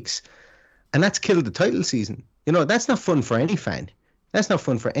of weeks, and that's killed the title season. That's not fun for any fan. That's not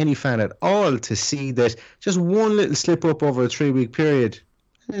fun for any fan at all, to see that just one little slip up over a 3-week period,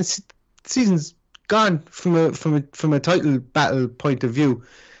 and the season's gone from a title battle point of view,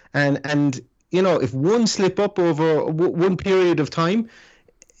 and if one slip up over one period of time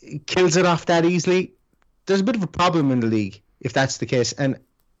kills it off that easily, there's a bit of a problem in the league if that's the case. And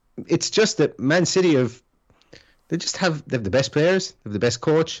it's just that Man City they have the best players, they have the best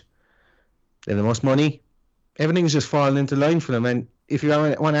coach, they have the most money. Everything's just falling into line for them. And if you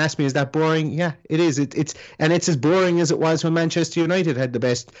want to ask me, is that boring? Yeah, it is. It's as boring as it was when Manchester United had the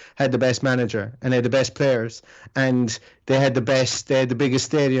best manager and they had the best players and they had the biggest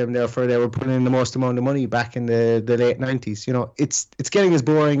stadium. Therefore, they were putting in the most amount of money back in the late 90s. It's getting as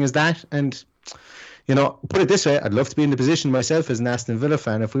boring as that. And put it this way, I'd love to be in the position myself as an Aston Villa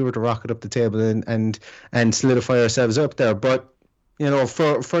fan if we were to rocket up the table and solidify ourselves up there. But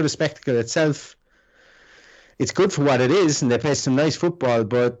for the spectacle itself, it's good for what it is, and they play some nice football,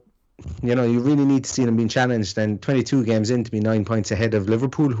 but you really need to see them being challenged. And 22 games in to be 9 points ahead of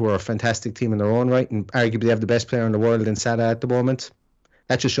Liverpool, who are a fantastic team in their own right, and arguably have the best player in the world in Salah at the moment.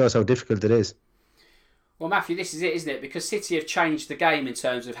 That just shows how difficult it is. Well, Matthew, this is it, isn't it? Because City have changed the game in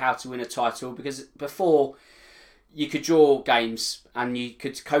terms of how to win a title. Because before, you could draw games and you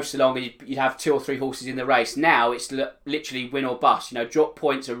could coast along and you'd have 2 or 3 horses in the race. Now it's literally win or bust. Drop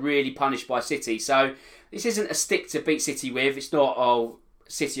points are really punished by City. So this isn't a stick to beat City with. It's not,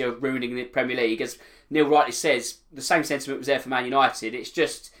 City are ruining the Premier League. As Neil rightly says, the same sentiment was there for Man United. It's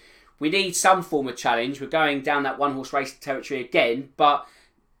just, we need some form of challenge. We're going down that one-horse race territory again, but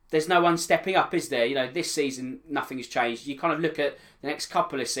there's no one stepping up, is there? This season, nothing has changed. You kind of look at the next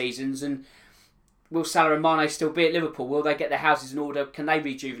couple of seasons and will Salah and Mane still be at Liverpool? Will they get their houses in order? Can they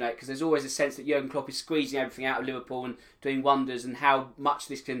rejuvenate? Because there's always a sense that Jurgen Klopp is squeezing everything out of Liverpool and doing wonders, and how much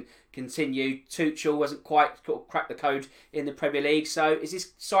this can continue. Tuchel hasn't quite cracked the code in the Premier League. So is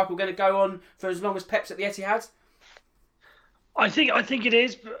this cycle going to go on for as long as Pep's at the Etihad? I think it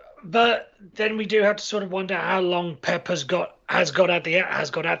is, but then we do have to sort of wonder how long Pep has got at the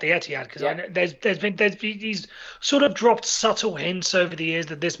Etihad, because there's been he's sort of dropped subtle hints over the years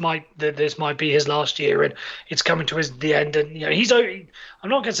that this might be his last year and it's coming to the end, and he's, I'm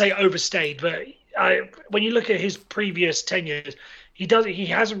not going to say overstayed, but when you look at his previous tenures, he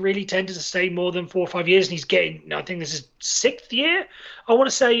hasn't really tended to stay more than 4 or 5 years, and he's getting, I think this is 6th year, I want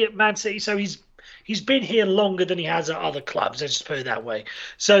to say, at Man City, so he's been here longer than he has at other clubs, let's just put it that way.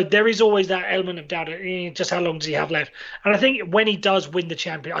 So there is always that element of doubt, just how long does he have left? And I think when he does win the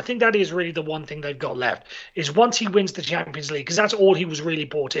champion, I think that is really the one thing they've got left, is once he wins the Champions League, because that's all he was really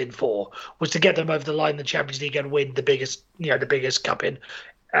brought in for, was to get them over the line in the Champions League and win the biggest cup in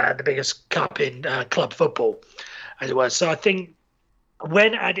club football, as it was. So I think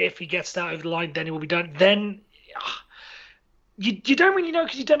when and if he gets that over the line, then it will be done. Then you don't really know,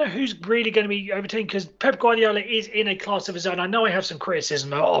 because you don't know who's really going to be overtaken, because Pep Guardiola is in a class of his own. I know I have some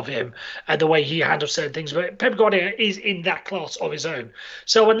criticism of him and the way he handles certain things, but Pep Guardiola is in that class of his own.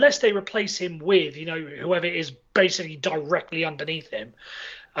 So unless they replace him with, whoever is basically directly underneath him,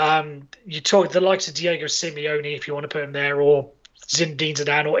 you talk the likes of Diego Simeone, if you want to put him there, or Zinedine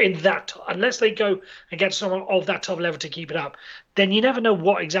Zidane, or in that, unless they go and get someone of that top level to keep it up, then you never know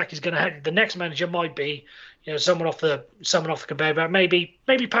what exactly is going to happen. The next manager might be, someone off the conveyor belt, maybe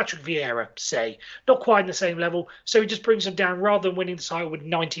Patrick Vieira, say, not quite in the same level. So he just brings them down, rather than winning the title with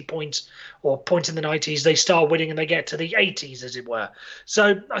 90 points or points in the 90s. They start winning and they get to the 80s, as it were.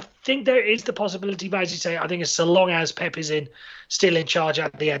 So I think there is the possibility, but as you say, I think it's so long as Pep is still in charge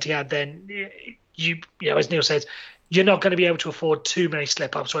at the Etihad, then you as Neil says, you're not going to be able to afford too many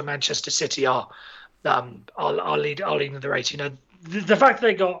slip-ups where Manchester City are. I'll lead the race. The fact that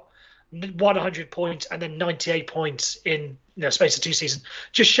they got 100 points and then 98 points in space of 2 seasons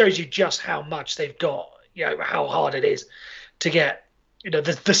just shows you just how much they've got, how hard it is to get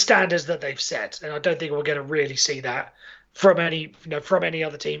the standards that they've set. And I don't think we're going to really see that from any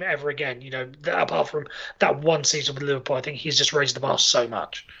other team ever again, apart from that one season with Liverpool. I think he's just raised the bar so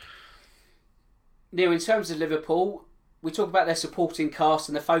much. Neil, in terms of Liverpool, we talk about their supporting cast,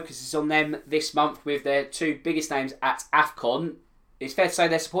 and the focus is on them this month with their 2 biggest names at AFCON. It's fair to say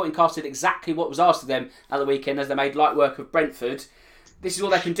their supporting cast did exactly what was asked of them at the weekend, as they made light work of Brentford. This is all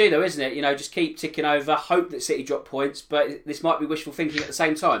they can do, though, isn't it? Just keep ticking over, hope that City drop points, but this might be wishful thinking at the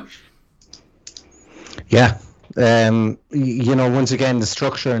same time. Yeah. Once again, the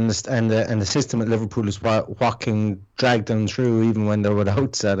structure and the system at Liverpool is what can drag them through, even when they're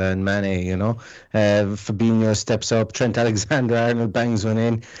without Salah and Mane. Fabinho steps up, Trent Alexander-Arnold bangs one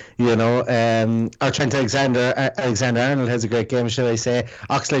in. Or Trent Alexander-Arnold has a great game, shall I say?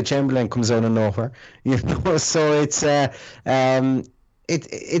 Oxlade-Chamberlain comes out of nowhere. So it's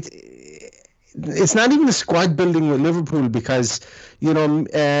it's not even the squad building with Liverpool, because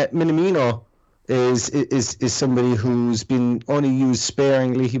Minamino is somebody who's been only used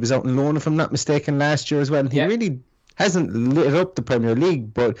sparingly. He was out on loan, if I'm not mistaken, last year as well. He really hasn't lit up the Premier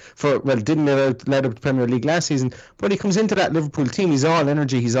League, didn't light up the Premier League last season. But he comes into that Liverpool team, he's all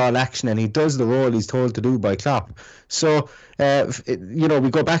energy, he's all action, and he does the role he's told to do by Klopp. So, we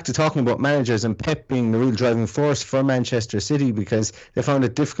go back to talking about managers and Pep being the real driving force for Manchester City, because they found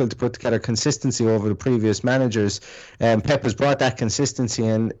it difficult to put together consistency over the previous managers. Pep has brought that consistency,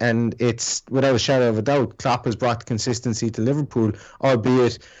 and it's without a shadow of a doubt, Klopp has brought consistency to Liverpool,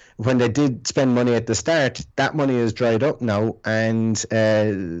 albeit when they did spend money at the start, that money is dried up now, and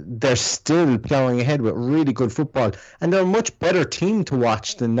they're still ploughing ahead with really good football. And they're a much better team to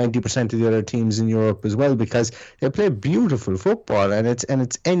watch than 90% of the other teams in Europe as well, because they play beautiful football, and it's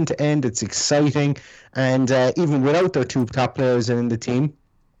end to end, it's exciting, and even without their two top players in the team,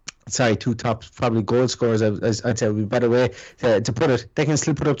 two top probably goal scorers, as I'd say would be a better way to put it, they can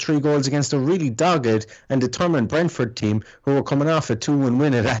still put up 3 goals against a really dogged and determined Brentford team who were coming off a 2-1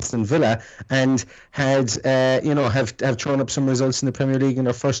 win at Aston Villa and had have thrown up some results in the Premier League in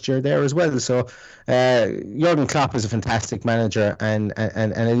their first year there as well. So Jurgen Klopp is a fantastic manager, and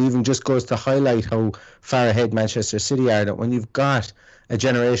it even just goes to highlight how far ahead Manchester City are, that when you've got a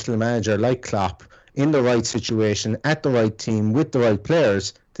generational manager like Klopp in the right situation, at the right team, with the right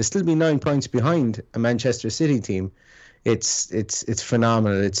players, to still be 9 points behind a Manchester City team, it's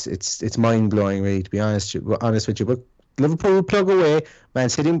phenomenal. It's mind blowing, really, to be honest with you. But Liverpool will plug away. Man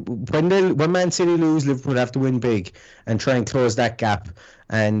City, when Man City lose, Liverpool have to win big and try and close that gap.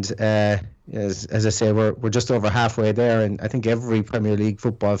 And as I say, we're just over halfway there, and I think every Premier League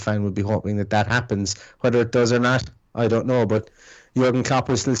football fan would be hoping that happens. Whether it does or not, I don't know, but Jurgen Klopp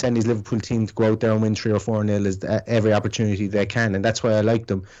will still send his Liverpool team to go out there and win 3 or 4-0 every opportunity they can, and that's why I like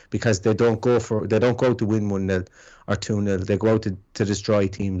them, because they don't go out to win 1-0 or 2-0. They go out to destroy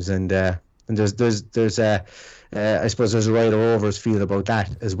teams, and there's I suppose there's a right or overs feel about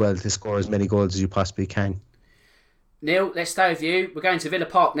that as well, to score as many goals as you possibly can. Neil, let's stay with you. We're going to Villa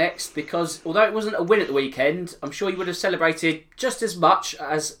Park next, because although it wasn't a win at the weekend, I'm sure you would have celebrated just as much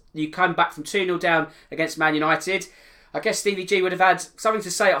as you came back from 2-0 down against Man United. I guess Stevie G would have had something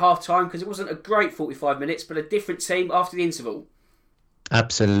to say at half-time, because it wasn't a great 45 minutes, but a different team after the interval.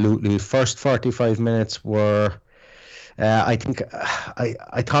 Absolutely. First 45 minutes were... I think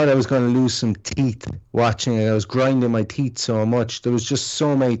I thought I was going to lose some teeth watching it. I was grinding my teeth so much. There was just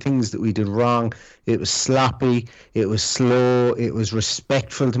so many things that we did wrong. It was sloppy. It was slow. It was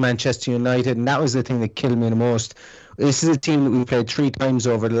respectful to Manchester United, and that was the thing that killed me the most. This is a team that we played 3 times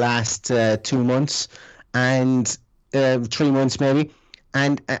over the last 2 months, and 3 months maybe,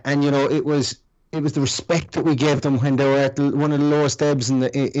 and it was the respect that we gave them when they were at one of the lowest ebbs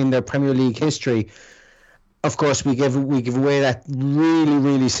in their Premier League history. Of course, we give away that really,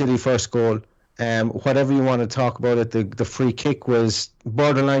 really silly first goal. Whatever you want to talk about it, the free kick was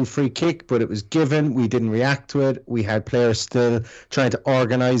borderline free kick, but it was given. We didn't react to it. We had players still trying to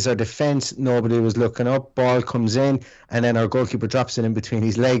organise our defence. Nobody was looking up. Ball comes in, and then our goalkeeper drops it in between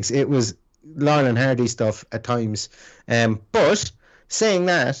his legs. It was Laurel and Hardy stuff at times. But saying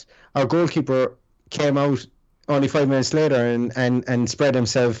that, our goalkeeper came out only 5 minutes later and spread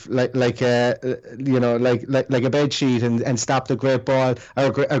himself like a bed sheet and stopped a great ball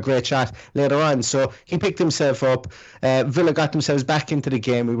or a great shot later on. So he picked himself up. Villa got themselves back into the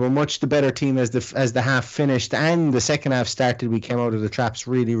game. We were much the better team as the half finished and the second half started. We came out of the traps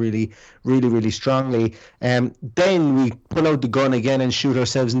really, really, really, really strongly. Then we pull out the gun again and shoot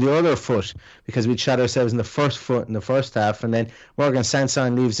ourselves in the other foot, because we'd shot ourselves in the first foot in the first half, and then Morgan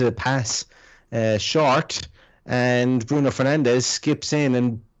Sanson leaves a pass short, and Bruno Fernandes skips in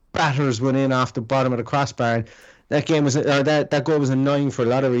and batters one in off the bottom of the crossbar. That goal was annoying for a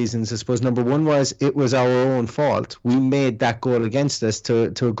lot of reasons. I suppose number one was it was our own fault. We made that goal against us to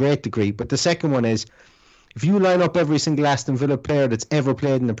a great degree. But the second one is, if you line up every single Aston Villa player that's ever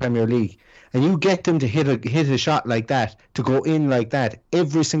played in the Premier League, and you get them to hit a shot like that, to go in like that,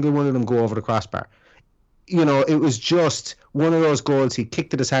 every single one of them go over the crossbar. It was just one of those goals. He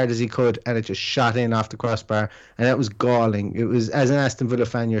kicked it as hard as he could, and it just shot in off the crossbar, and that was galling. It was, as an Aston Villa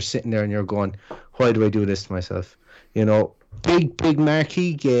fan, you're sitting there and you're going, why do I do this to myself? Big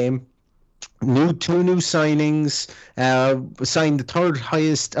marquee game. Two new signings. Signed the third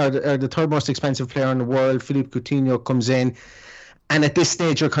highest, or the third most expensive player in the world. Philippe Coutinho comes in. And at this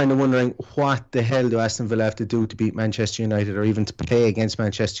stage, you're kind of wondering, what the hell do Aston Villa have to do to beat Manchester United, or even to play against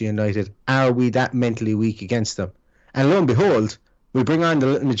Manchester United? Are we that mentally weak against them? And lo and behold, we bring on the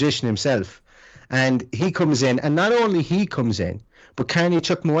little magician himself. And he comes in, and not only he comes in, but Carney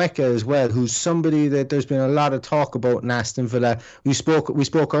Chukwuemeka as well, who's somebody that there's been a lot of talk about in Aston Villa. We spoke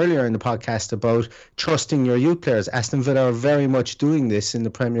earlier in the podcast about trusting your youth players. Aston Villa are very much doing this in the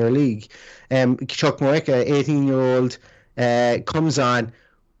Premier League. Chukwuemeka, 18-year-old, comes on,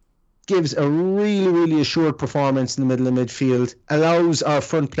 gives a really, really assured performance in the middle of midfield, allows our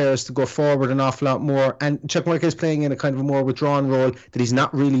front players to go forward an awful lot more, and Chukwuemeka is playing in a kind of a more withdrawn role that he's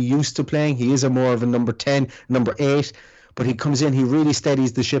not really used to playing. He is a more of a number 10, number 8, but he comes in, he really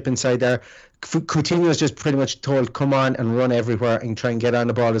steadies the ship inside there. Coutinho is just pretty much told, come on and run everywhere and try and get on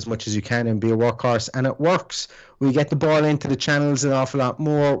the ball as much as you can and be a workhorse, and it works. We get the ball into the channels an awful lot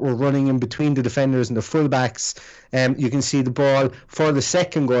more. We're running in between the defenders and the fullbacks. You can see the ball for the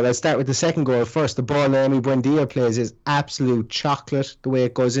second goal. I'll start with the second goal first. The ball Naomi Buendia plays is absolute chocolate. The way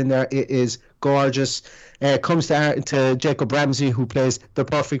it goes in there, it is gorgeous. Comes to Jacob Ramsey, who plays the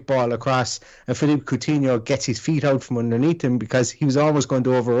perfect ball across, and Philippe Coutinho gets his feet out from underneath him because he was always going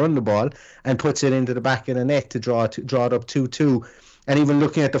to overrun the ball, and puts it into the back of the net to draw it up 2-2. And even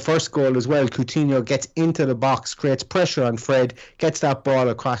looking at the first goal as well, Coutinho gets into the box, creates pressure on Fred, gets that ball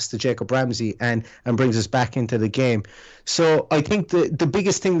across to Jacob Ramsey, and brings us back into the game. So I think the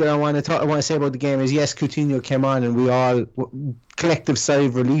biggest thing that I want to say about the game is, yes, Coutinho came on, and we all collective sigh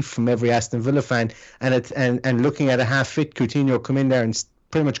of relief from every Aston Villa fan, and looking at a half-fit Coutinho come in there and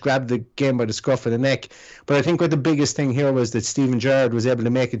pretty much grabbed the game by the scruff of the neck. But I think what the biggest thing here was that Steven Gerrard was able to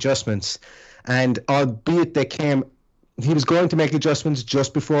make adjustments, and albeit he was going to make adjustments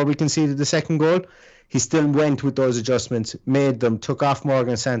just before we conceded the second goal, he still went with those adjustments, made them, took off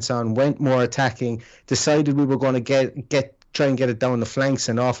Morgan Sanson, went more attacking, decided we were going to try and get it down the flanks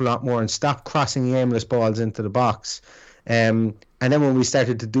an awful lot more and stop crossing aimless balls into the box. And then when we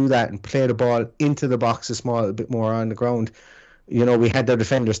started to do that and play the ball into the box a bit more on the ground, we had their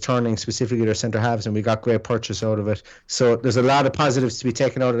defenders turning, specifically their centre halves, and we got great purchase out of it. So there's a lot of positives to be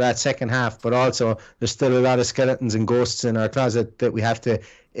taken out of that second half, but also there's still a lot of skeletons and ghosts in our closet that we have to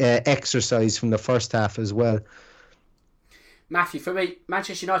exercise from the first half as well. Matthew, from a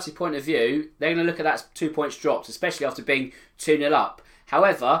Manchester United point of view, they're going to look at that 2 points dropped, especially after being 2-0 up.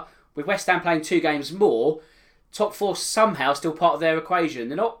 However, with West Ham playing 2 games more, top 4 somehow still part of their equation.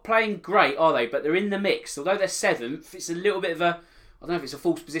 They're not playing great, are they? But they're in the mix. Although they're 7th, it's a little bit of I don't know if it's a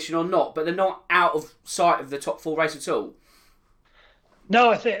false position or not, but they're not out of sight of the top 4 race at all.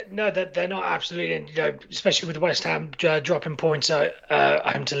 No, that they're not absolutely, especially with West Ham dropping points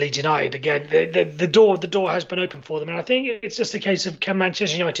home to Leeds United again. The door has been open for them, and I think it's just a case of, can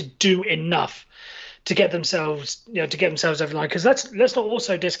Manchester United do enough to get themselves over the line? Because let's not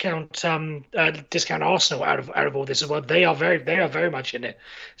also discount Arsenal out of all this as well. They are very much in it,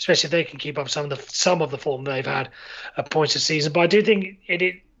 especially if they can keep up some of the form they've had at points this season. But I do think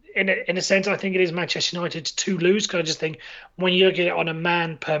in a sense, I think it is Manchester United to lose, because I just think when you look at it on a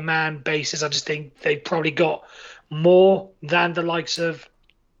man per man basis, I just think they've probably got more than the likes of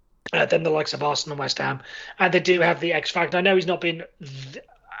Arsenal and West Ham, and they do have the X factor. I know he's not been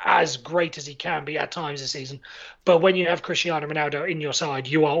as great as he can be at times this season, but when you have Cristiano Ronaldo in your side,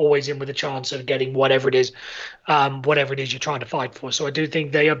 you are always in with a chance of getting whatever it is you're trying to fight for. So I do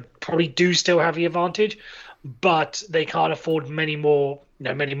think they probably do still have the advantage, but they can't afford many more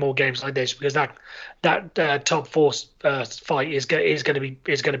games like this, because that top 4 fight is going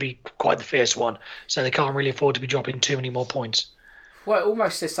to be quite the fierce one. So they can't really afford to be dropping too many more points. Well, it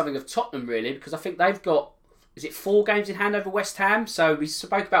almost says something of Tottenham, really, because I think they've got, is it 4 games in hand over West Ham? So we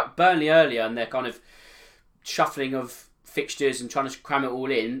spoke about Burnley earlier and their kind of shuffling of fixtures and trying to cram it all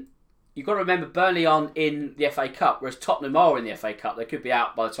in. You've got to remember, Burnley aren't in the FA Cup, whereas Tottenham are in the FA Cup. They could be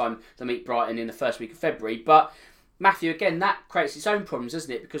out by the time they meet Brighton in the first week of February. But Matthew, again, that creates its own problems,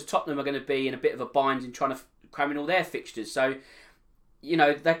 doesn't it? Because Tottenham are going to be in a bit of a bind in trying to cram in all their fixtures. So,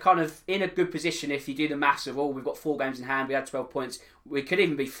 they're kind of in a good position if you do the maths of, we've got 4 games in hand, we had 12 points. We could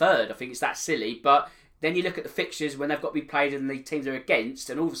even be third. I think it's that silly. But then you look at the fixtures when they've got to be played and the teams they're against,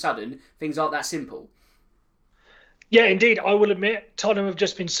 and all of a sudden, things aren't that simple. Yeah, indeed. I will admit, Tottenham have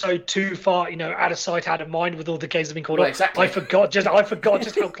just been so too far, out of sight, out of mind with all the games that have been called off. Exactly. I forgot just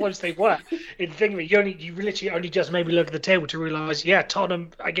how close they were. In thinking, you literally only just maybe look at the table to realise,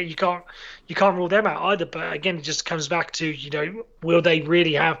 Tottenham, again, you can't rule them out either. But again, it just comes back to, will they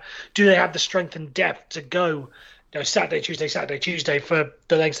really do they have the strength and depth to go, Saturday, Tuesday for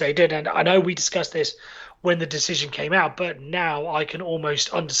the lengths they did? And I know we discussed this when the decision came out, but now I can almost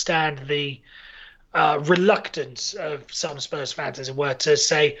understand the reluctance of some Spurs fans, as it were, to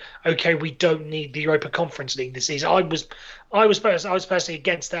say, okay, we don't need the Europa Conference League this season. I was personally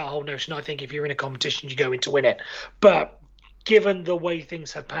against that whole notion. I think if you're in a competition, you go in to win it. But given the way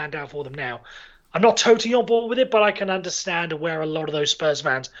things have panned out for them now, I'm not totally on board with it, but I can understand where a lot of those Spurs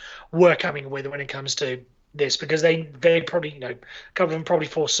fans were coming with when it comes to this, because they probably, a couple of them probably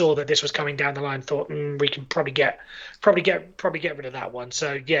foresaw that this was coming down the line. Thought we can probably get rid of that one.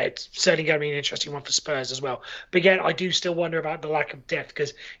 So yeah, it's certainly going to be an interesting one for Spurs as well. But again, I do still wonder about the lack of depth,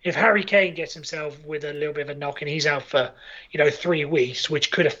 because if Harry Kane gets himself with a little bit of a knock and he's out for 3 weeks,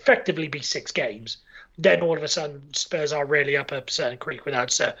 which could effectively be 6 games, then all of a sudden Spurs are really up a certain creek without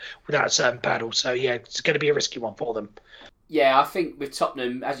certain paddle. So yeah, it's going to be a risky one for them. Yeah, I think with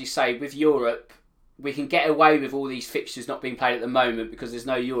Tottenham, as you say, with Europe, we can get away with all these fixtures not being played at the moment because there's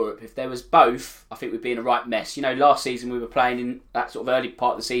no Europe. If there was both, I think we'd be in a right mess. Last season we were playing in that sort of early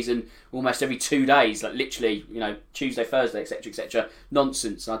part of the season almost every 2 days, like literally, Tuesday, Thursday, etc., etc.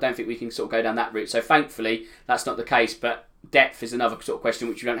 Nonsense. And I don't think we can sort of go down that route. So thankfully, that's not the case. But depth is another sort of question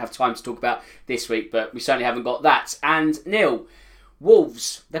which we don't have time to talk about this week, but we certainly haven't got that. And Neil,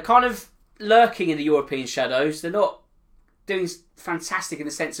 Wolves, they're kind of lurking in the European shadows. They're not doing fantastic in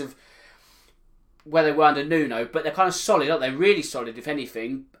the sense of where they were under Nuno, but they're kind of solid, aren't they? Really solid, if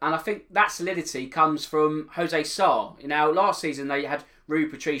anything. And I think that solidity comes from Jose Sarr. Last season they had Rui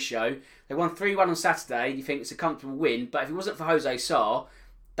Patricio. They won 3-1 on Saturday. You think it's a comfortable win, but if it wasn't for Jose Sarr,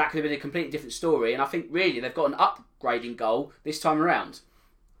 that could have been a completely different story. And I think really they've got an upgrading goal this time around.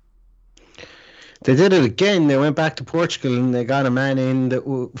 They did it again. They went back to Portugal and they got a man in that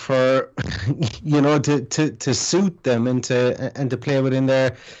for to suit them and to play within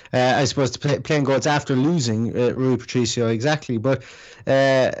their I suppose playing goals after losing Rui Patricio, exactly. But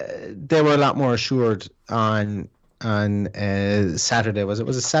they were a lot more assured on Saturday. Was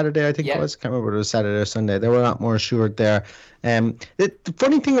it Saturday? I think it was. I can't remember whether it was Saturday or Sunday. They were a lot more assured there. The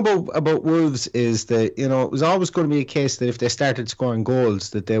funny thing about Wolves is that it was always going to be a case that if they started scoring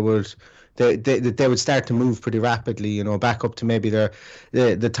goals, that they would start to move pretty rapidly, back up to maybe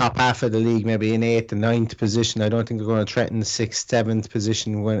the top half of the league, maybe in 8th and 9th position. I don't think they're going to threaten the 6th, 7th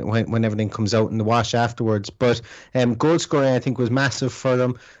position when everything comes out in the wash afterwards. But goal scoring, I think, was massive for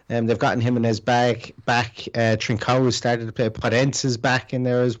them. They've gotten Jimenez back. Trincao has started to play. Potence's back in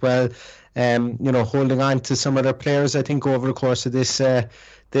there as well. Holding on to some of their players, I think, over the course of this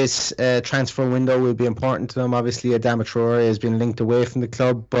transfer window will be important to them. Obviously, Adama Traore has been linked away from the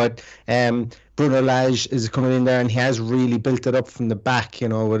club, but Bruno Lage is coming in there and he has really built it up from the back,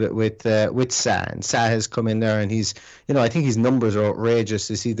 with Sa. And Sa has come in there and he's, I think his numbers are outrageous.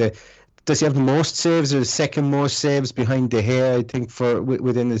 Does he have the most saves or the second most saves behind De Gea, I think,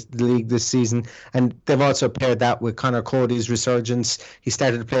 within the league this season? And they've also paired that with Connor Cody's resurgence. He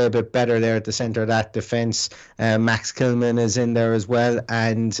started to play a bit better there at the centre of that defence. Max Kilman is in there as well,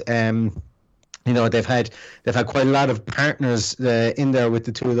 and they've had quite a lot of partners in there with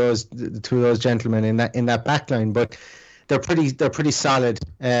the two of those gentlemen in that back line, but they're pretty solid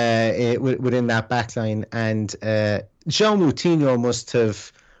within that back line. And João Moutinho must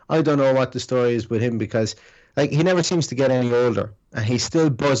have. I don't know what the story is with him, because he never seems to get any older, and he still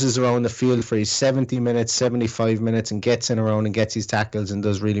buzzes around the field for his 70 minutes, 75 minutes, and gets in around and gets his tackles and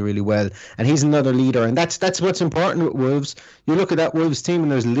does really, really well. And he's another leader, and that's what's important with Wolves. You look at that Wolves team,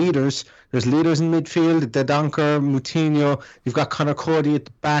 and there's leaders. There's leaders in midfield, Dendoncker, Moutinho. You've got Connor Cody at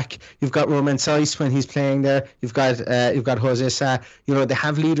the back. You've got Romain Saiz when he's playing there. You've got Jose Sa. They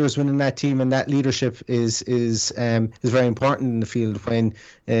have leaders within that team, and that leadership is very important in the field when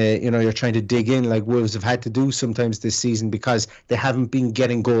you're trying to dig in, like Wolves have had to do sometimes this season, because they haven't been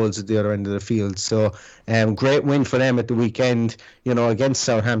getting goals at the other end of the field. So great win for them at the weekend, against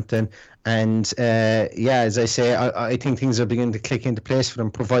Southampton. And as I say, I think things are beginning to click into place for them,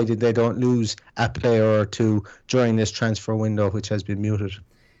 provided they don't lose a player or two during this transfer window, which has been muted.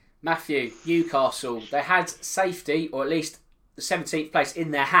 Matthew, Newcastle, they had safety, or at least the 17th place, in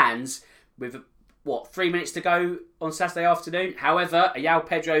their hands with 3 minutes to go on Saturday afternoon. However, a João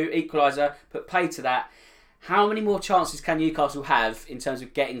Pedro equaliser put paid to that. How many more chances can Newcastle have in terms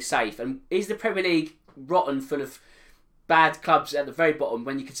of getting safe? And is the Premier League rotten full of bad clubs at the very bottom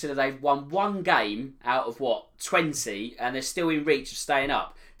when you consider they've won one game out of 20 and they're still in reach of staying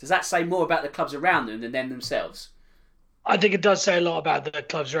up? Does that say more about the clubs around them than them themselves? I think it does say a lot about the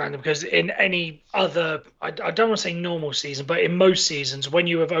clubs around them, because in any other, I don't want to say normal season, but in most seasons, when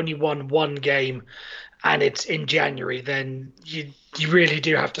you have only won one game and it's in January, then you really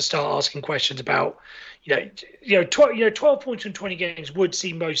do have to start asking questions about, 12 points in 20 games would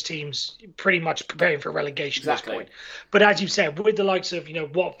see most teams pretty much preparing for relegation at this point. But as you said, with the likes of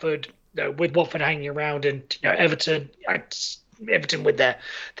Watford, with Watford hanging around, and Everton, Everton with their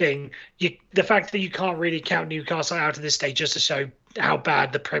thing. The fact that you can't really count Newcastle out at this stage just to show how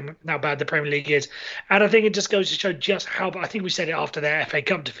bad the Premier League is, and I think it just goes to show just how. I think we said it after their FA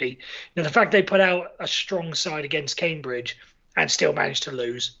Cup defeat. The fact they put out a strong side against Cambridge and still managed to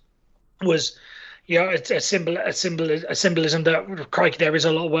lose was, it's a symbolism that, crikey, there is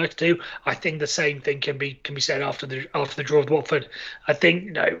a lot of work to do. I think the same thing can be said after the draw with Watford. I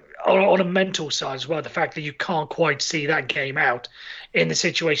think on a mental side as well, the fact that you can't quite see that game out in the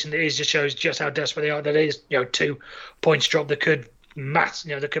situation that is just shows just how desperate they are. That is 2 points drop that could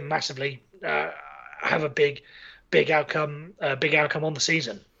massively have a big outcome on the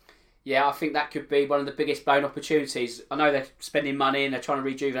season. Yeah, I think that could be one of the biggest blown opportunities. I know they're spending money and they're trying to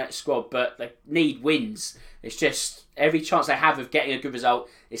rejuvenate the squad, but they need wins. It's just every chance they have of getting a good result,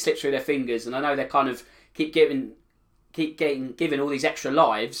 it slips through their fingers. And I know they kind of keep given all these extra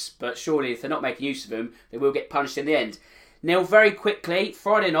lives, but surely if they're not making use of them, they will get punished in the end. Neil, very quickly,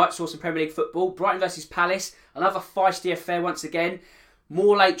 Friday night saw some Premier League football. Brighton versus Palace, another feisty affair once again.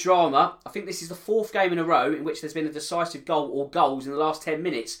 More late drama. I think this is the 4th game in a row in which there's been a decisive goal or goals in the last 10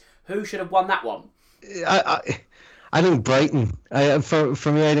 minutes. Who should have won that one? I think Brighton.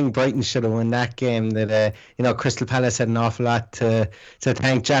 For me, I think Brighton should have won that game. That Crystal Palace had an awful lot to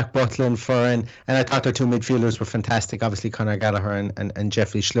thank Jack Butland for, and I thought their two midfielders were fantastic. Obviously, Conor Gallagher and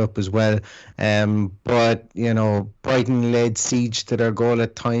Jeffrey Schlupp as well. But Brighton laid siege to their goal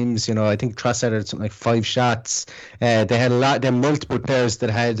at times. I think Trossard had something like 5 shots. They had multiple players that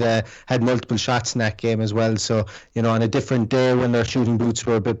had multiple shots in that game as well. So on a different day when their shooting boots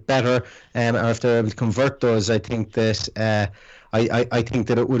were a bit better, or if they're able to convert those, I think that I think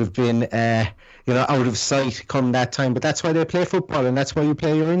that it would have been out of sight come that time. But that's why they play football, and that's why you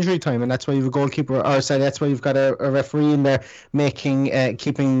play your injury time, and that's why you have a goalkeeper. That's why you've got a referee in there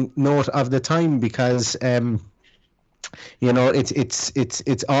keeping note of the time, because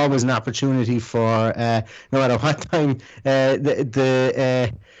it's always an opportunity for no matter what time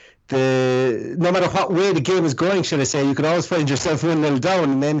no matter what way the game is going, should I say, you could always find yourself 1-0 down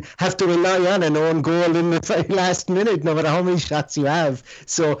and then have to rely on an own goal in the very last minute, no matter how many shots you have.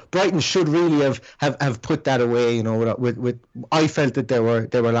 So Brighton should really have put that away. I felt that they were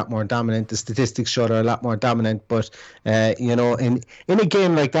a lot more dominant. The statistics showed they're a lot more dominant, but in a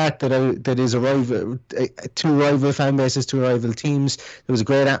game like that is a rival, two rival fan bases, two rival teams, there was a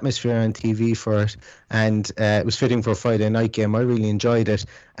great atmosphere on TV for it, and it was fitting for a Friday night game. I really enjoyed it.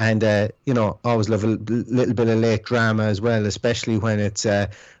 And always love a little bit of late drama as well, especially when it's a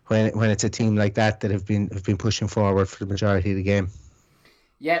team like that have been pushing forward for the majority of the game.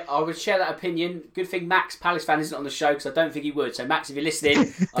 Yeah, I would share that opinion. Good thing Max, Palace fan, isn't on the show, because I don't think he would. So Max, if you're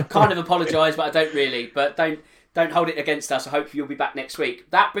listening, I kind of apologise, but I don't really. But don't hold it against us. I hope you'll be back next week.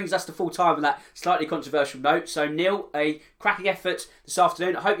 That brings us to full time on that slightly controversial note. So Neil, a cracking effort this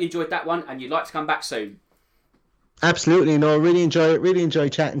afternoon. I hope you enjoyed that one, and you'd like to come back soon. Absolutely, no, really enjoy it. Really enjoy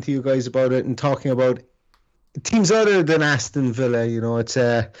chatting to you guys about it and talking about teams other than Aston Villa.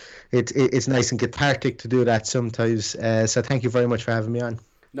 It's nice and cathartic to do that sometimes. So thank you very much for having me on.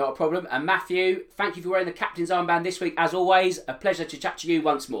 Not a problem. And Matthew, thank you for wearing the captain's armband this week. As always, a pleasure to chat to you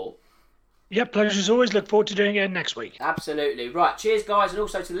once more. Yeah, pleasure as always. Look forward to doing it next week. Absolutely. Right, cheers guys, and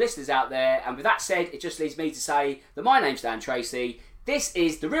also to the listeners out there. And with that said, it just leaves me to say that my name's Dan Tracy. This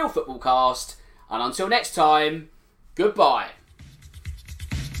is The Real Football Cast. And until next time, goodbye.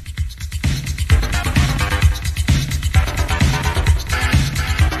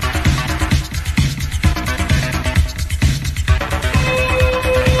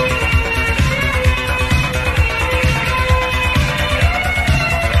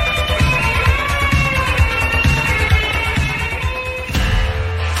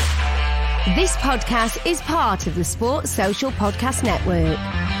 This podcast is part of the Sports Social Podcast Network.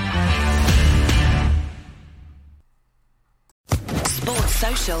 Sports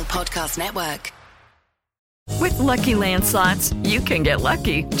Social Podcast Network. With Lucky Land Slots, you can get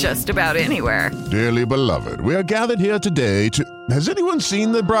lucky just about anywhere. Dearly beloved, we are gathered here today to... Has anyone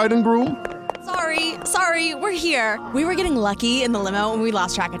seen the bride and groom? Sorry, we're here. We were getting lucky in the limo and we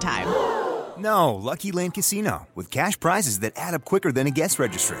lost track of time. No, Lucky Land Casino, with cash prizes that add up quicker than a guest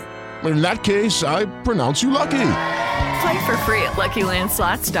registry. In that case, I pronounce you lucky. Play for free at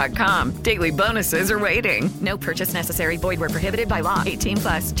LuckyLandSlots.com. Daily bonuses are waiting. No purchase necessary. Void where prohibited by law.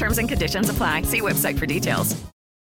 18+. Terms and conditions apply. See website for details.